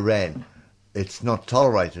in Iran. It's not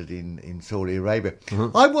tolerated in Saudi Arabia.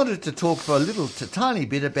 I wanted to talk for a tiny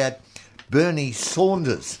bit about Bernie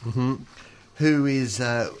Sanders, who is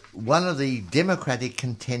one of the Democratic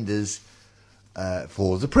contenders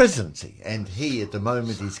for the presidency. And he, at the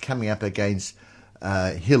moment, is coming up against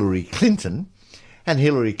Hillary Clinton. And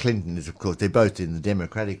Hillary Clinton is, of course, they're both in the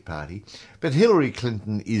Democratic Party, but Hillary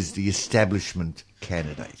Clinton is the establishment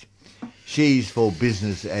candidate. She's for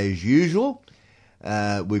business as usual.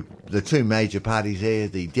 With the two major parties there,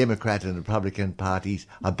 the Democrat and Republican parties,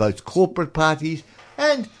 are both corporate parties,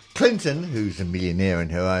 and Clinton, who's a millionaire in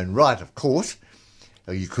her own right, of course,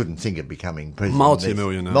 you couldn't think of becoming president.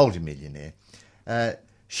 Multimillionaire.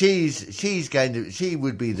 She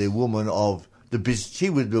would be the woman of the business. She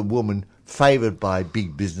would be the woman favoured by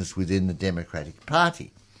big business within the Democratic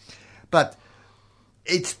Party. But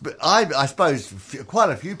I suppose quite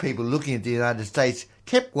a few people looking at the United States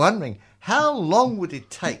kept wondering how long would it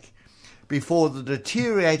take before the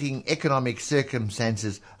deteriorating economic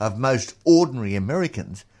circumstances of most ordinary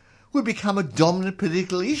Americans would become a dominant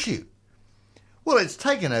political issue. Well, it's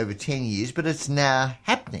taken over 10 years, but it's now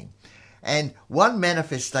happening. And one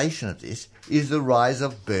manifestation of this is the rise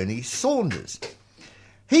of Bernie Sanders.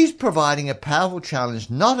 He's providing a powerful challenge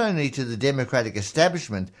not only to the Democratic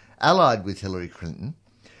establishment allied with Hillary Clinton,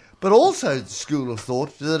 but also the school of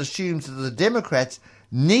thought that assumes that the Democrats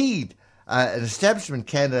need an establishment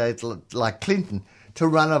candidate like Clinton to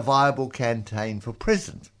run a viable campaign for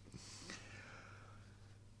president.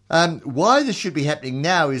 Why this should be happening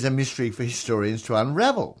now is a mystery for historians to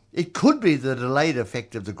unravel. It could be the delayed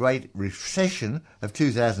effect of the Great Recession of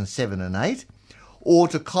 2007 and 8, or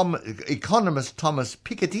to economist Thomas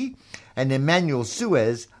Piketty and Emmanuel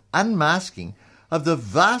Suez unmasking of the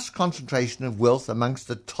vast concentration of wealth amongst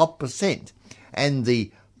the top percent and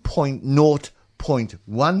the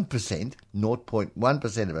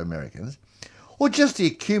 0.1% of Americans, or just the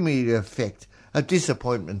accumulative effect of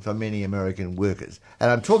disappointment for many American workers. And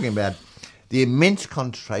I'm talking about the immense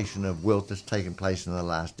concentration of wealth that's taken place in the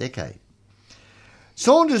last decade.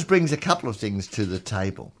 Sanders brings a couple of things to the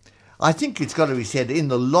table. I think it's got to be said, in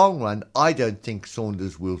the long run, I don't think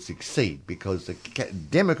Saunders will succeed because the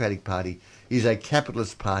Democratic Party is a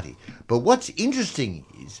capitalist party. But what's interesting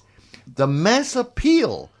is the mass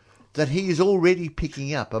appeal that he is already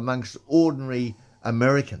picking up amongst ordinary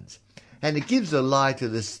Americans. And it gives a lie to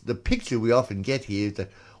the picture we often get here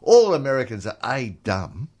that all Americans are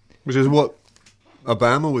dumb. Which is what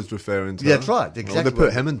Obama was referring to. That's right, exactly. Well, they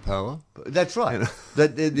put him in power. That's right. You know?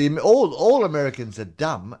 That all Americans are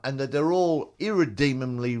dumb and that they're all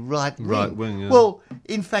irredeemably right-wing. Right-wing, yeah. Well,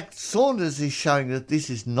 in fact, Saunders is showing that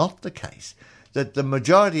this is not the case, that the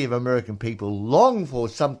majority of American people long for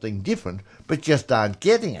something different but just aren't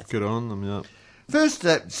getting it. Good on them, yeah. First,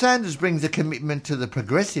 Sanders brings a commitment to the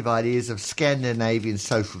progressive ideas of Scandinavian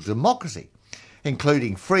social democracy,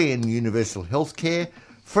 including free and universal health care,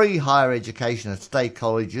 free higher education at state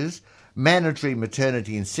colleges, mandatory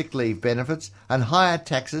maternity and sick leave benefits, and higher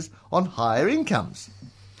taxes on higher incomes.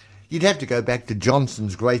 You'd have to go back to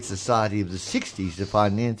Johnson's Great Society of the 60s to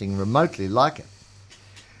find anything remotely like it.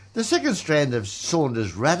 The second strand of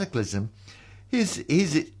Saunders' radicalism is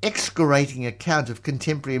his excoriating account of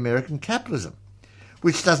contemporary American capitalism,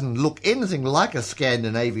 which doesn't look anything like a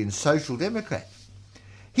Scandinavian social democrat.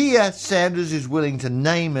 Here, Sanders is willing to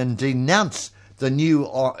name and denounce the new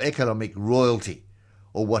economic royalty,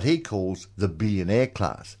 or what he calls the billionaire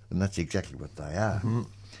class, and that's exactly what they are. Mm-hmm.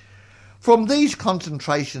 From these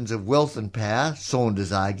concentrations of wealth and power,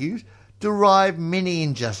 Saunders argues, derive many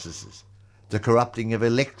injustices. The corrupting of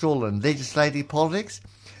electoral and legislative politics,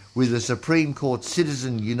 with the Supreme Court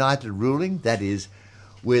Citizen United ruling, that is,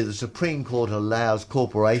 where the Supreme Court allows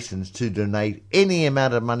corporations to donate any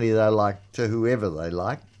amount of money they like to whoever they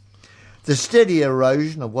like. The steady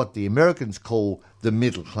erosion of what the Americans call the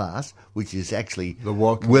middle class, which is actually the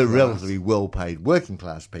relatively well-paid working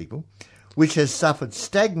class people, which has suffered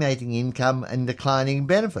stagnating income and declining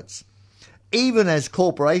benefits, even as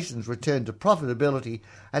corporations return to profitability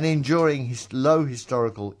and enjoying low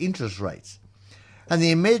historical interest rates. And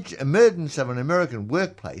the emergence of an American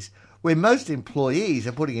workplace where most employees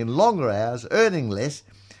are putting in longer hours, earning less,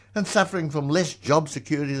 and suffering from less job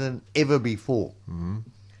security than ever before. Mm-hmm.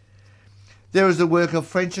 There is the work of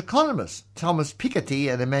French economists Thomas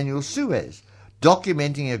Piketty and Emmanuel Suez,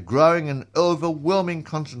 documenting a growing and overwhelming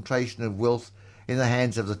concentration of wealth in the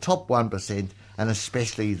hands of the top 1% and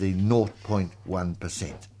especially the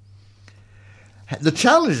 0.1%. The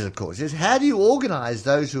challenge, of course, is how do you organise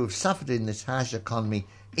those who have suffered in this harsh economy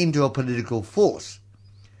into a political force?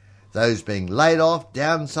 Those being laid off,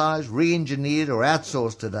 downsized, re-engineered or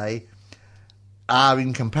outsourced today are,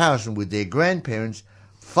 in comparison with their grandparents,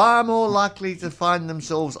 far more likely to find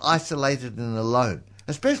themselves isolated and alone,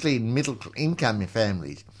 especially in middle-income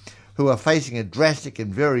families who are facing a drastic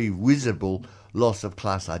and very visible loss of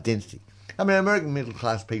class identity. I mean, American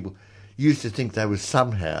middle-class people used to think they were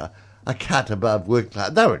somehow a cut above working class.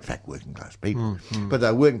 They were, in fact, working-class people, but they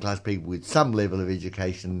were working-class people with some level of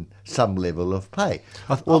education, some level of pay.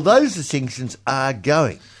 Well, those distinctions are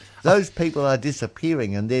going. Those people are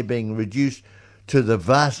disappearing and they're being reduced to the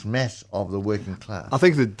vast mass of the working class. I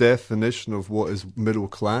think the definition of what is middle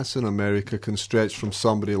class in America can stretch from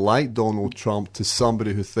somebody like Donald Trump to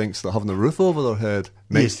somebody who thinks that having a roof over their head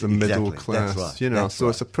makes them middle class. That's right. You know, so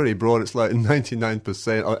it's a pretty broad. It's like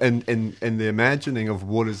 99% in the imagining of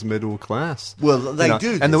what is middle class. Well, they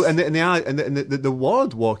do. And the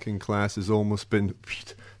word working class has almost been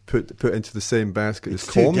put into the same basket as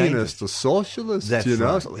communist or socialist. That's you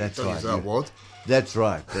know? Right. That's right. Use that word. That's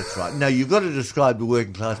right. That's right. No, you've got to describe the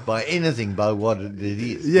working class by anything but what it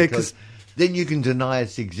is. Yeah, because then you can deny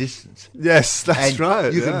its existence. Yes, that's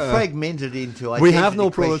right. You can fragment it into we have no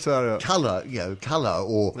proletariat, colour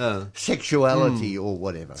or sexuality or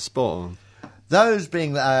whatever. Spot on. Those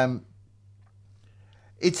being,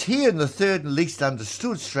 it's here in the third and least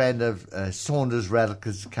understood strand of Saunders'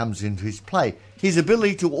 radicalism comes into his play. His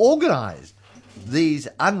ability to organise these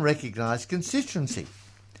unrecognised constituencies.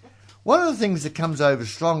 One of the things that comes over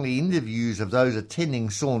strongly in the views of those attending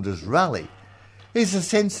Saunders' rally is the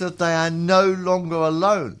sense that they are no longer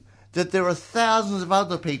alone, that there are thousands of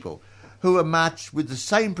other people who are marched with the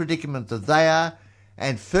same predicament that they are,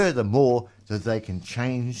 and furthermore, that they can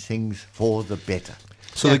change things for the better.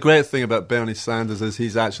 So the great thing about Bernie Sanders is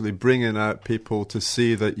he's actually bringing out people to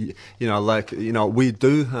see that, we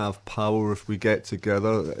do have power if we get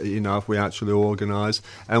together, if we actually organise.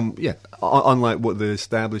 And, unlike what the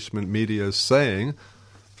establishment media is saying,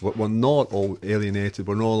 we're not all alienated,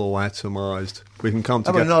 we're not all atomised. We can come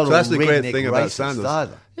together. So that's the great thing about Sanders.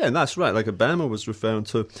 Either. Yeah, and that's right, like Obama was referring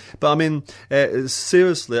to. But, I mean,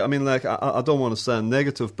 seriously, I mean, like, I don't want to sound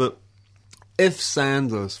negative, but if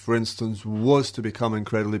Sanders, for instance, was to become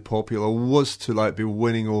incredibly popular, was to be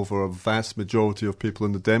winning over a vast majority of people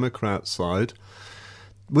on the Democrat side,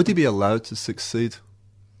 would he be allowed to succeed?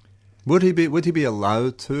 Would he be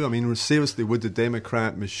allowed to? I mean, seriously, would the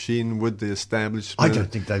Democrat machine, would the establishment... I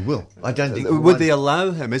don't think they will. I don't think... Would they allow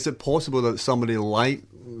him? Is it possible that somebody like...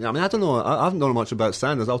 I mean, I don't know. I haven't known much about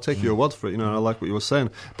Sanders. I'll take your word for it. I like what you were saying.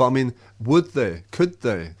 But, I mean, would they, could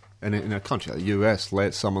they, in a country like the US,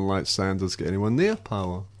 let someone like Sanders get anyone near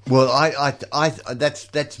power? Well,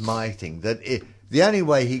 that's my thing. That the only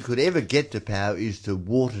way he could ever get to power is to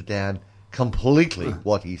water down completely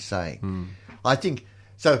what he's saying. I think...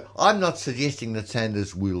 So I'm not suggesting that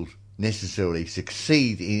Sanders will necessarily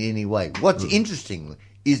succeed in any way. What's interesting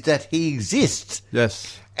is that he exists.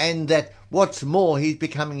 Yes. And that, what's more, he's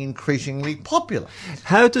becoming increasingly popular.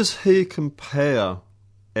 How does he compare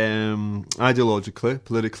ideologically,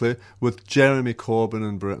 politically, with Jeremy Corbyn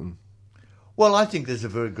in Britain? Well, I think there's a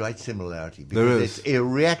very great similarity because it's a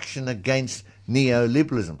reaction against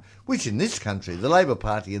neoliberalism, which in this country, the Labour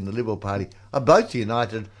Party and the Liberal Party are both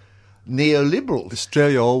united neoliberals.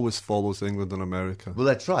 Australia always follows England and America. Well,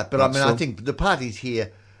 that's right. But I think the parties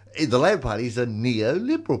here, the Labour Party is a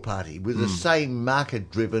neoliberal party with the same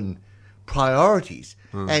market-driven priorities.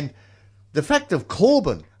 And the fact of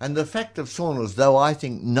Corbyn and the fact of Saunders, though I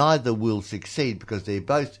think neither will succeed because they're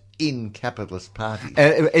both in capitalist parties.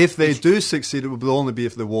 If they do succeed, it will only be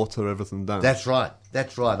if they water everything down. That's right.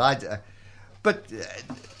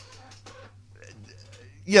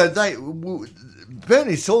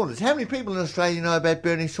 Bernie Saunders, how many people in Australia know about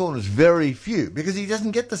Bernie Saunders? Very few, because he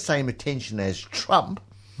doesn't get the same attention as Trump.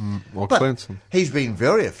 Or Clinton. He's been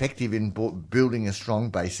very effective in building a strong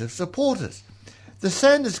base of supporters. The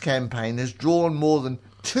Sanders campaign has drawn more than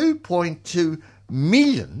 2.2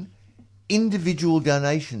 million individual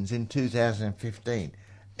donations in 2015,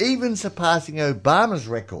 even surpassing Obama's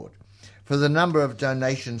record for the number of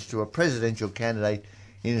donations to a presidential candidate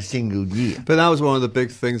in a single year. But that was one of the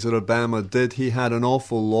big things that Obama did. He had an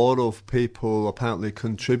awful lot of people apparently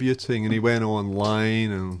contributing, and he went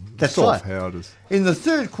online and That's sort right. of heard us. In the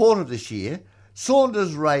third quarter of this year,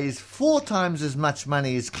 Saunders raised 4 times as much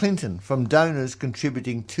money as Clinton from donors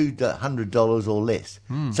contributing $200 or less.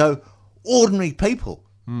 So ordinary people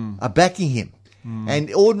are backing him.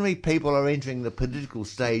 And ordinary people are entering the political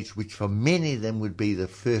stage, which for many of them would be the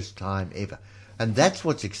first time ever. And that's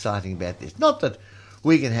what's exciting about this. Not that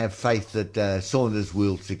we can have faith that Saunders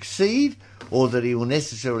will succeed or that he will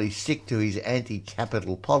necessarily stick to his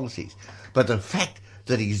anti-capital policies. But the fact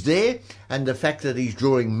that he's there and the fact that he's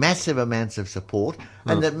drawing massive amounts of support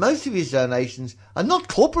and that most of his donations are not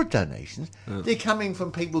corporate donations, they're coming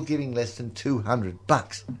from people giving less than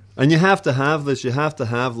 $200. And you have to have this. You have to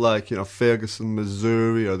have, Ferguson,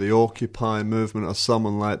 Missouri, or the Occupy movement, or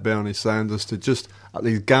someone like Bernie Sanders to just at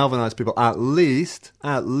least galvanise people, at least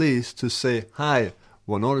to say, hi,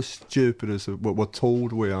 we're not as stupid as what we're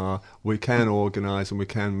told we are. We can organise and we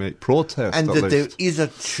can make protests. And that there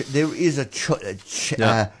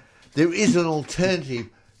is an alternative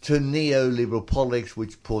to neoliberal politics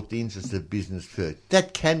which put the interests of business first.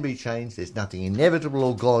 That can be changed. There's nothing inevitable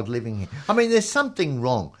or God living here. I mean, there's something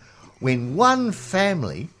wrong when one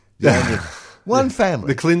family, family,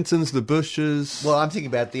 the Clintons, the Bushes. Well, I'm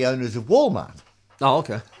thinking about the owners of Walmart. Oh,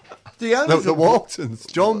 okay. The owners the of Waltons,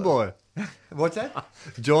 John Boy. What's that?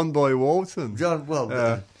 John Boy Walton.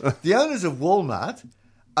 The owners of Walmart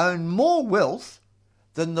own more wealth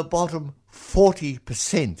than the bottom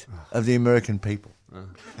 40% of the American people.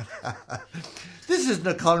 This is an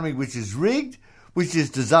economy which is rigged, which is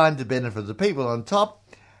designed to benefit the people on top,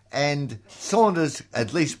 and Saunders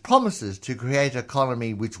at least promises to create an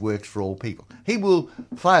economy which works for all people. He will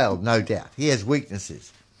fail, no doubt. He has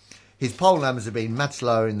weaknesses. His poll numbers have been much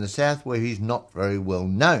lower in the south, where he's not very well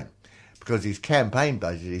known, because his campaign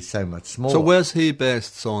budget is so much smaller. So where's he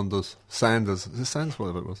based, Sanders? Is it Sanders,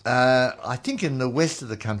 whatever it was? I think in the west of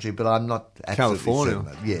the country, but I'm not absolutely California.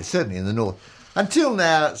 certain. Yeah, certainly in the north. Until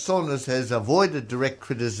now, Saunders has avoided direct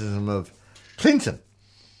criticism of Clinton.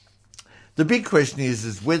 The big question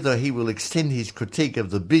is whether he will extend his critique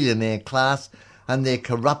of the billionaire class and their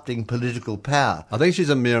corrupting political power. I think she's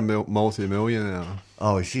a mere multi-millionaire.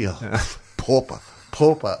 Oh, is she? Pauper.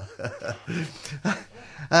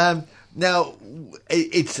 Now,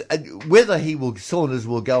 it's whether Saunders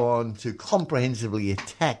will go on to comprehensively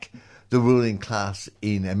attack the ruling class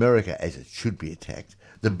in America, as it should be attacked,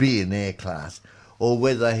 the billionaire class, or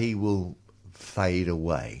whether he will fade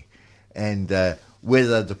away. And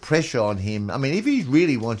whether the pressure on him... I mean, if he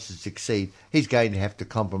really wants to succeed, he's going to have to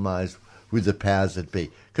compromise with the powers that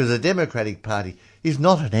be. Because the Democratic Party is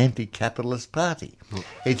not an anti-capitalist party.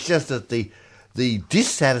 It's just that the the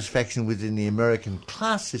dissatisfaction within the American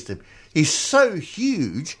class system is so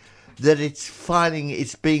huge that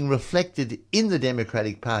it's being reflected in the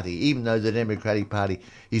Democratic Party, even though the Democratic Party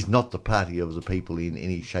is not the party of the people in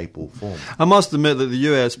any shape or form. I must admit that the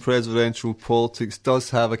US presidential politics does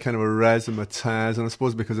have a kind of a razzmatazz, and I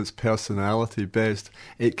suppose because it's personality based,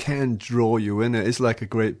 it can draw you in. It's like a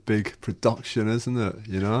great big production, isn't it?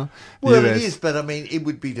 You know. Well, it is, but I mean, it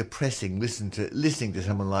would be depressing listening to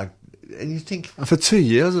someone like. And you think for 2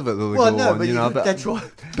 years of it, though, well, no, on, but you know, that's right.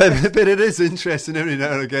 But it is interesting every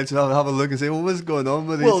now and again to have a look and say, well, what's going on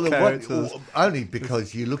with these characters? Only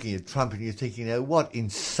because you're looking at Trump and you're thinking, what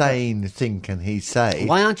insane thing can he say?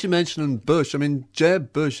 Why aren't you mentioning Bush? I mean,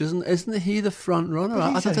 Jeb Bush, isn't he the front runner?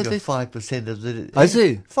 But he's only got 5% of the. Is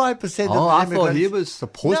he? 5% of the. I thought he was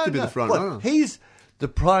supposed to be the front runner. He's the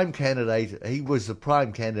prime candidate. He was the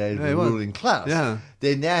prime candidate of the ruling class. Yeah.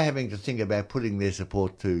 They're now having to think about putting their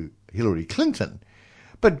support to Hillary Clinton.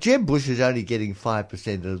 But Jeb Bush is only getting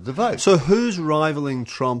 5% of the vote. So who's rivaling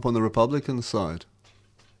Trump on the Republican side?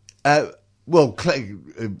 Well,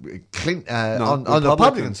 Clinton on the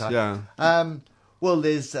Republican side. Yeah. Well,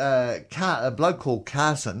 there's a bloke called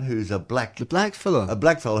Carson, who's a black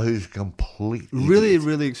fellow who's complete really, idiot.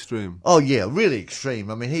 really extreme. Oh yeah, really extreme.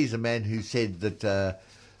 I mean, he's a man who said that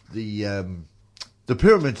the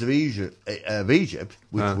pyramids of Egypt,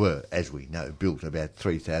 which were, as we know, built about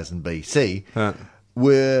 3000 BC,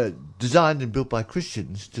 were designed and built by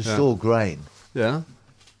Christians to store grain. Yeah.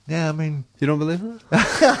 Now, I mean... You don't believe that?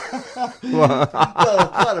 Well,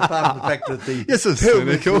 quite apart from the fact that the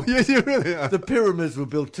the pyramids were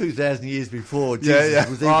built 2,000 years before Jesus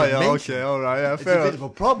was even mentioned. Okay, all right, yeah, it's a bit of a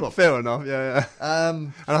problem. Fair enough, yeah.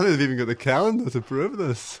 And I think they've even got the calendar to prove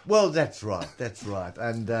this. Well, that's right.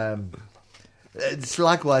 And it's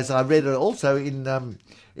likewise, I read it also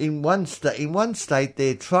in one state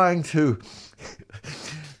they're trying to...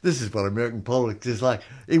 This is what American politics is like.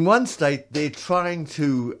 In one state, they're trying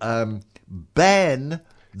to ban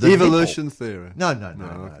the evolution nipple. theory.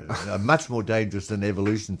 No. Much more dangerous than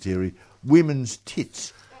evolution theory. Women's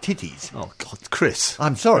titties. Oh God, Chris!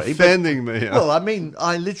 I'm sorry, offending me. Well, I mean,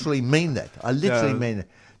 I literally mean that. Mean that.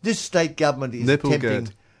 This state government is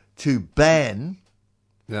attempting to ban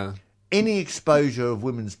any exposure of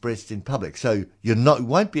women's breasts in public. So you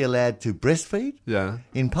won't be allowed to breastfeed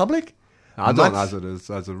in public. I don't as it is,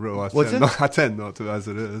 as a rule. I tend not to as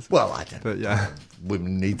it is. Well, I don't. But yeah.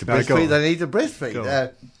 Women need to breastfeed. They need to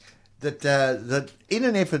breastfeed. That in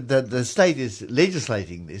an effort that the state is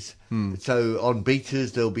legislating this, so on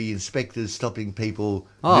beaches there'll be inspectors stopping people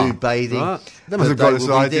nude bathing. Right. That must have got this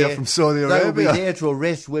idea from Saudi Arabia. They will be there to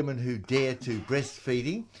arrest women who dare to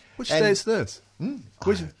breastfeeding. Which state's this? Maybe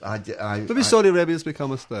Saudi Arabia's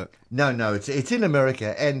become a state. No, it's in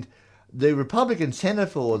America, and the Republican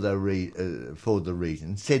senator for the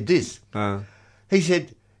region said this. He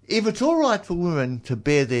said, if it's all right for women to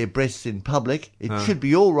bare their breasts in public, it should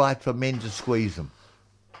be all right for men to squeeze them.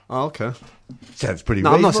 Oh, okay. Sounds pretty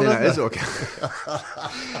reasonable. I'm not saying that is okay.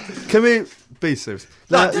 Can we be serious?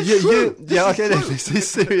 That's true. This is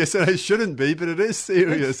serious, and it shouldn't be, but it is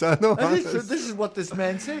serious. I know. This is what this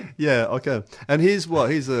man said. Yeah, okay. And he's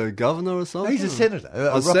what? He's a governor or something? He's a senator,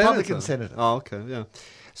 a Republican senator. Oh, okay, yeah.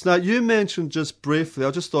 So now, you mentioned just briefly,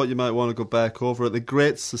 I just thought you might want to go back over it, the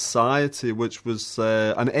Great Society, which was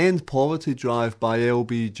an end poverty drive by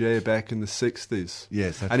LBJ back in the 60s.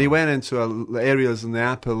 Yes, and he went into areas in the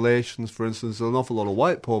Appalachians, for instance, an awful lot of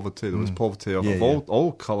white poverty. There was poverty of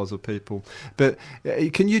all colours of people. But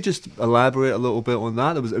can you just elaborate a little bit on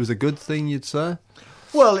that? It was a good thing, you'd say?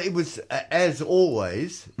 Well, it was, as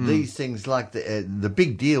always, these things like the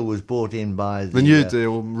big deal was brought in by the New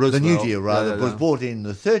Deal, Roosevelt. The New Deal, rather, was brought in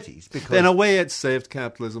the 30s. Because in a way, it saved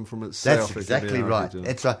capitalism from itself. That's exactly right.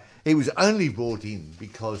 That's right. It was only brought in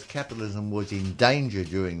because capitalism was in danger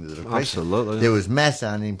during the Depression. Absolutely. There was mass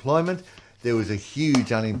unemployment. There was a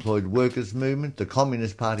huge unemployed workers' movement. The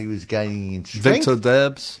Communist Party was gaining in strength. Victor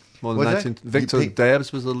Debs. Victor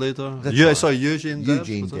Debs was the leader. Right. Sorry, Eugene Debs.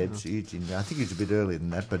 Eugene. I think he was a bit earlier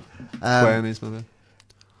than that, but 20s maybe.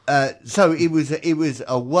 So it was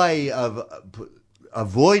a way of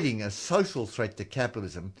avoiding a social threat to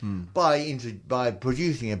capitalism by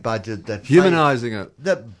producing a budget that humanising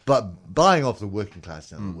but buying off the working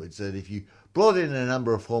class. In other words, that if you brought in a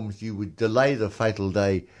number of reforms, you would delay the fatal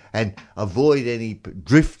day and avoid any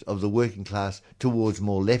drift of the working class towards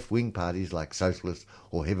more left-wing parties like socialists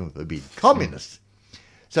or, heaven forbid, communists.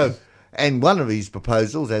 So, and one of his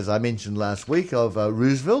proposals, as I mentioned last week, of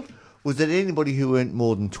Roosevelt, was that anybody who earned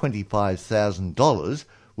more than $25,000,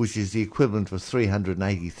 which is the equivalent of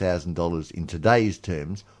 $380,000 in today's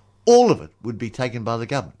terms, all of it would be taken by the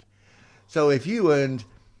government. So if you earned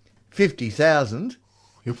 50,000,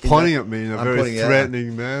 You're pointing at me in a I'm very pointing it out.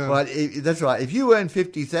 threatening manner. right? That's right. If you earn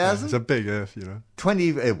 50,000, It's a big if,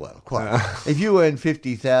 20. Well, quite. If you earn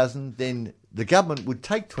 50,000, then the government would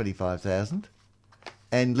take 25,000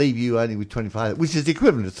 and leave you only with 25, which is the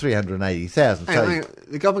equivalent of 380,000. So,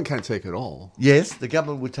 The government can't take it all. yes, the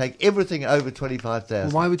government would take everything over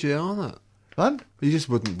 25,000. Why would you own it? Right? You just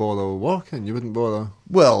wouldn't bother working. You wouldn't bother.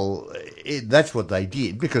 Well, that's what they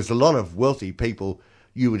did, because a lot of wealthy people,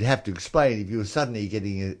 you would have to explain if you were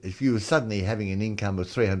suddenly having an income of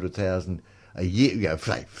 300,000 a year,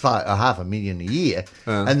 say $500,000 a year,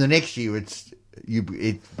 and the next year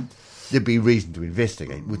there'd be reason to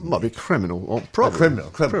investigate, wouldn't Might there? be criminal. Or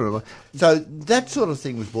Criminal. So that sort of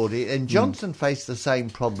thing was brought in, and Johnson faced the same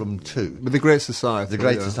problem too. With the Great Society. The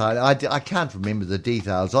Great Society. I can't remember the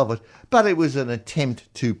details of it, but it was an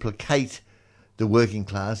attempt to placate the working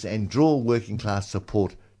class and draw working class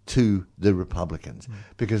support to the Republicans.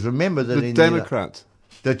 Because remember that The Democrats.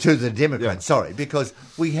 to the Democrats, sorry, because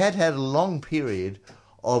we had a long period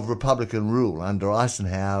of Republican rule under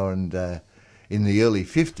Eisenhower and in the early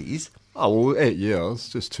 50s. Oh, well, 8 years,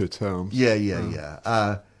 just 2 terms. Yeah.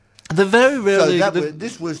 The very rarely. So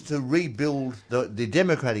this was to rebuild the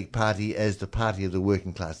Democratic Party as the party of the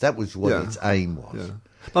working class. That was what its aim was. Yeah.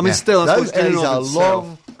 I mean, Now, still, I those suppose in days and are of itself,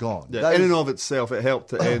 long gone. Yeah, Those- in and of itself, it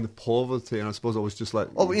helped to end poverty, and I suppose it was just like...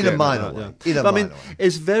 Oh, in a getting minor at that, way. yeah. In a But I mean, minor way.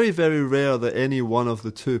 it's very, very rare that any one of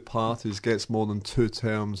the two parties gets more than 2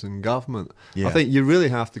 terms in government. Yeah. I think you really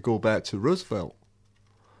have to go back to Roosevelt.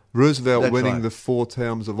 Roosevelt That's winning right. the 4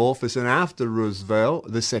 terms of office, and after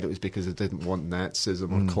Roosevelt, they said it was because they didn't want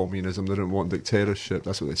Nazism or communism, they didn't want dictatorship,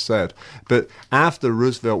 that's what they said. But after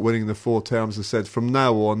Roosevelt winning the 4 terms, they said from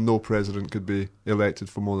now on, no president could be elected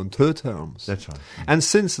for more than 2 terms. That's right. And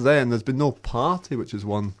since then, there's been no party which has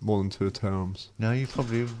won more than 2 terms. No, you're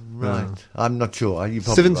probably right. I'm not sure. You're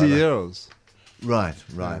probably 70 right. years. Right.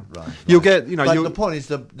 You'll get, But the point is,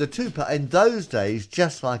 the two in those days,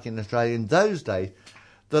 just like in Australia, in those days,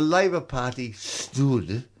 the Labor Party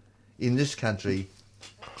stood in this country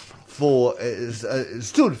for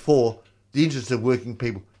the interests of working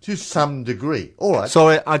people to some degree. All right.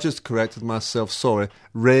 Sorry, I just corrected myself. Sorry.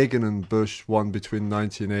 Reagan and Bush won between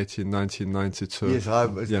 1980 and 1992. Yes, I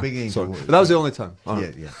was beginning to. Sorry. But that was the only time. All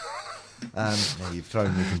right. Yeah. Now you've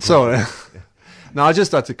thrown me. completely. Sorry. No, I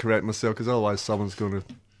just had to correct myself because otherwise someone's going to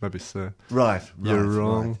maybe say, Right. you're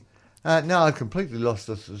wrong. Right. No, I completely lost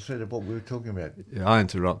the thread of what we were talking about. Yeah, I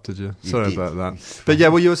interrupted you. You Sorry did. about that. But yeah,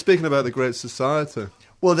 well, you were speaking about the Great Society.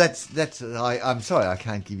 Well, I'm sorry, I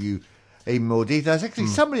can't give you even more details. Actually,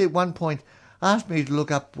 somebody at one point asked me to look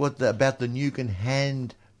up about the Nugent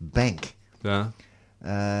Hand Bank. Yeah.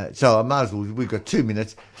 So I might as well. We've got 2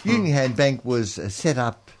 minutes. Nugent Hand Bank was set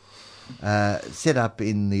up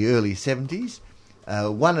in the early 70s.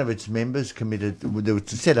 One of its members they were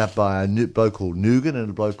set up by a bloke called Nugent and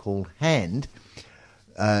a bloke called Hand.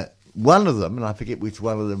 One of them, and I forget which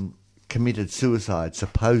one of them, committed suicide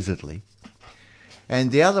supposedly. And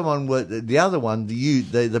the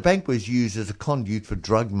bank was used as a conduit for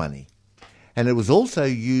drug money, and it was also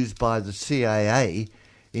used by the CIA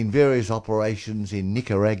in various operations in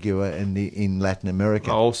Nicaragua and in Latin America.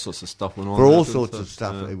 All sorts of stuff went on. For there, all didn't sorts it? of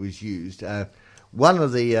stuff, Yeah. it was used. One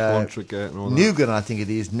of the Contragate and all that. Nugent, I think it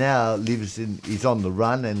is, now is on the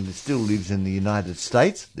run and still lives in the United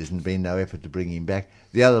States. There's been no effort to bring him back.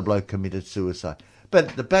 The other bloke committed suicide.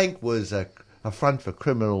 But the bank was a front for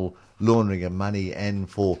criminal laundering of money and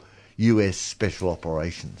for US special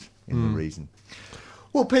operations in the reason.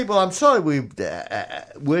 Well, people, I'm sorry we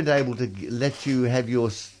weren't able to let you have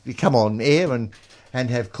come on air and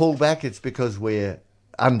have callback. It's because we're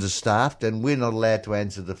understaffed and we're not allowed to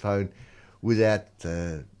answer the phone without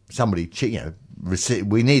somebody,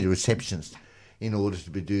 we need a receptionist in order to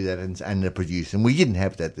do that and a producer. And we didn't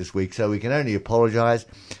have that this week, so we can only apologise.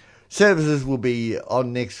 Services will be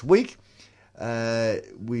on next week.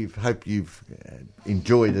 We hope you've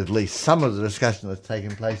enjoyed at least some of the discussion that's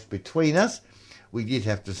taken place between us. We did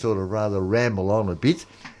have to sort of rather ramble on a bit.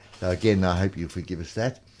 So again, I hope you forgive us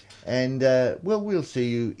that. And, we'll see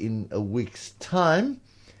you in a week's time.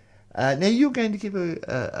 Now, you're going to give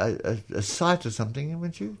a site or something,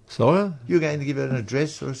 weren't you? Sorry? You're going to give an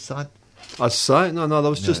address or a site? A site? No, that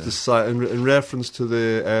was just a site in reference to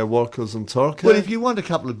the workers in Turkey. Well, if you want a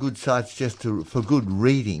couple of good sites for good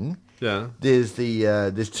reading, yeah. there's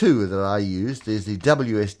two that I use. There's the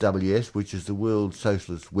WSWS, which is the World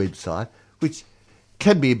Socialist website, which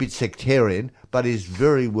can be a bit sectarian, but has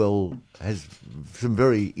some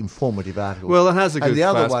very informative articles. Well, it has a And good the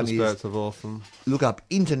other class one is perspective often. look up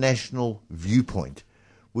International Viewpoint,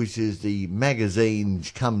 which is the magazine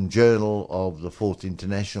come journal of the Fourth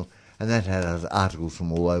International, and that has articles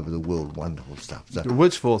from all over the world. Wonderful stuff. So,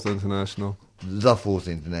 Which Fourth International? the Fourth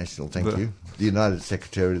International, thank you. The United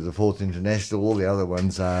Secretary of the Fourth International. All the other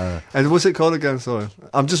ones are... And what's it called again? Sorry.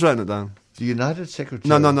 I'm just writing it down. The United Secretary...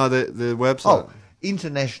 No, the website. Oh,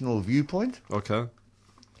 International Viewpoint, Okay.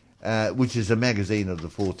 which is a magazine of the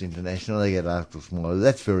Fourth International. They get articles from all over.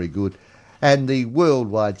 That's very good. And the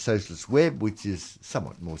Worldwide Socialist Web, which is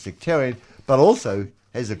somewhat more sectarian, but also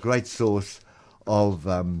has a great source of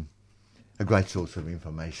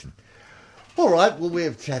information. All right, well, we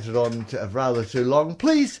have chatted on rather too long.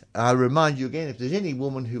 Please, I remind you again, if there's any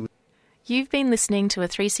woman who... You've been listening to a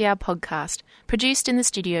 3CR podcast produced in the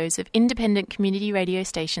studios of independent community radio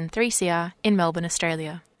station 3CR in Melbourne,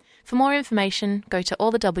 Australia. For more information, go to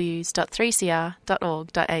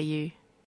allthews.3cr.org.au.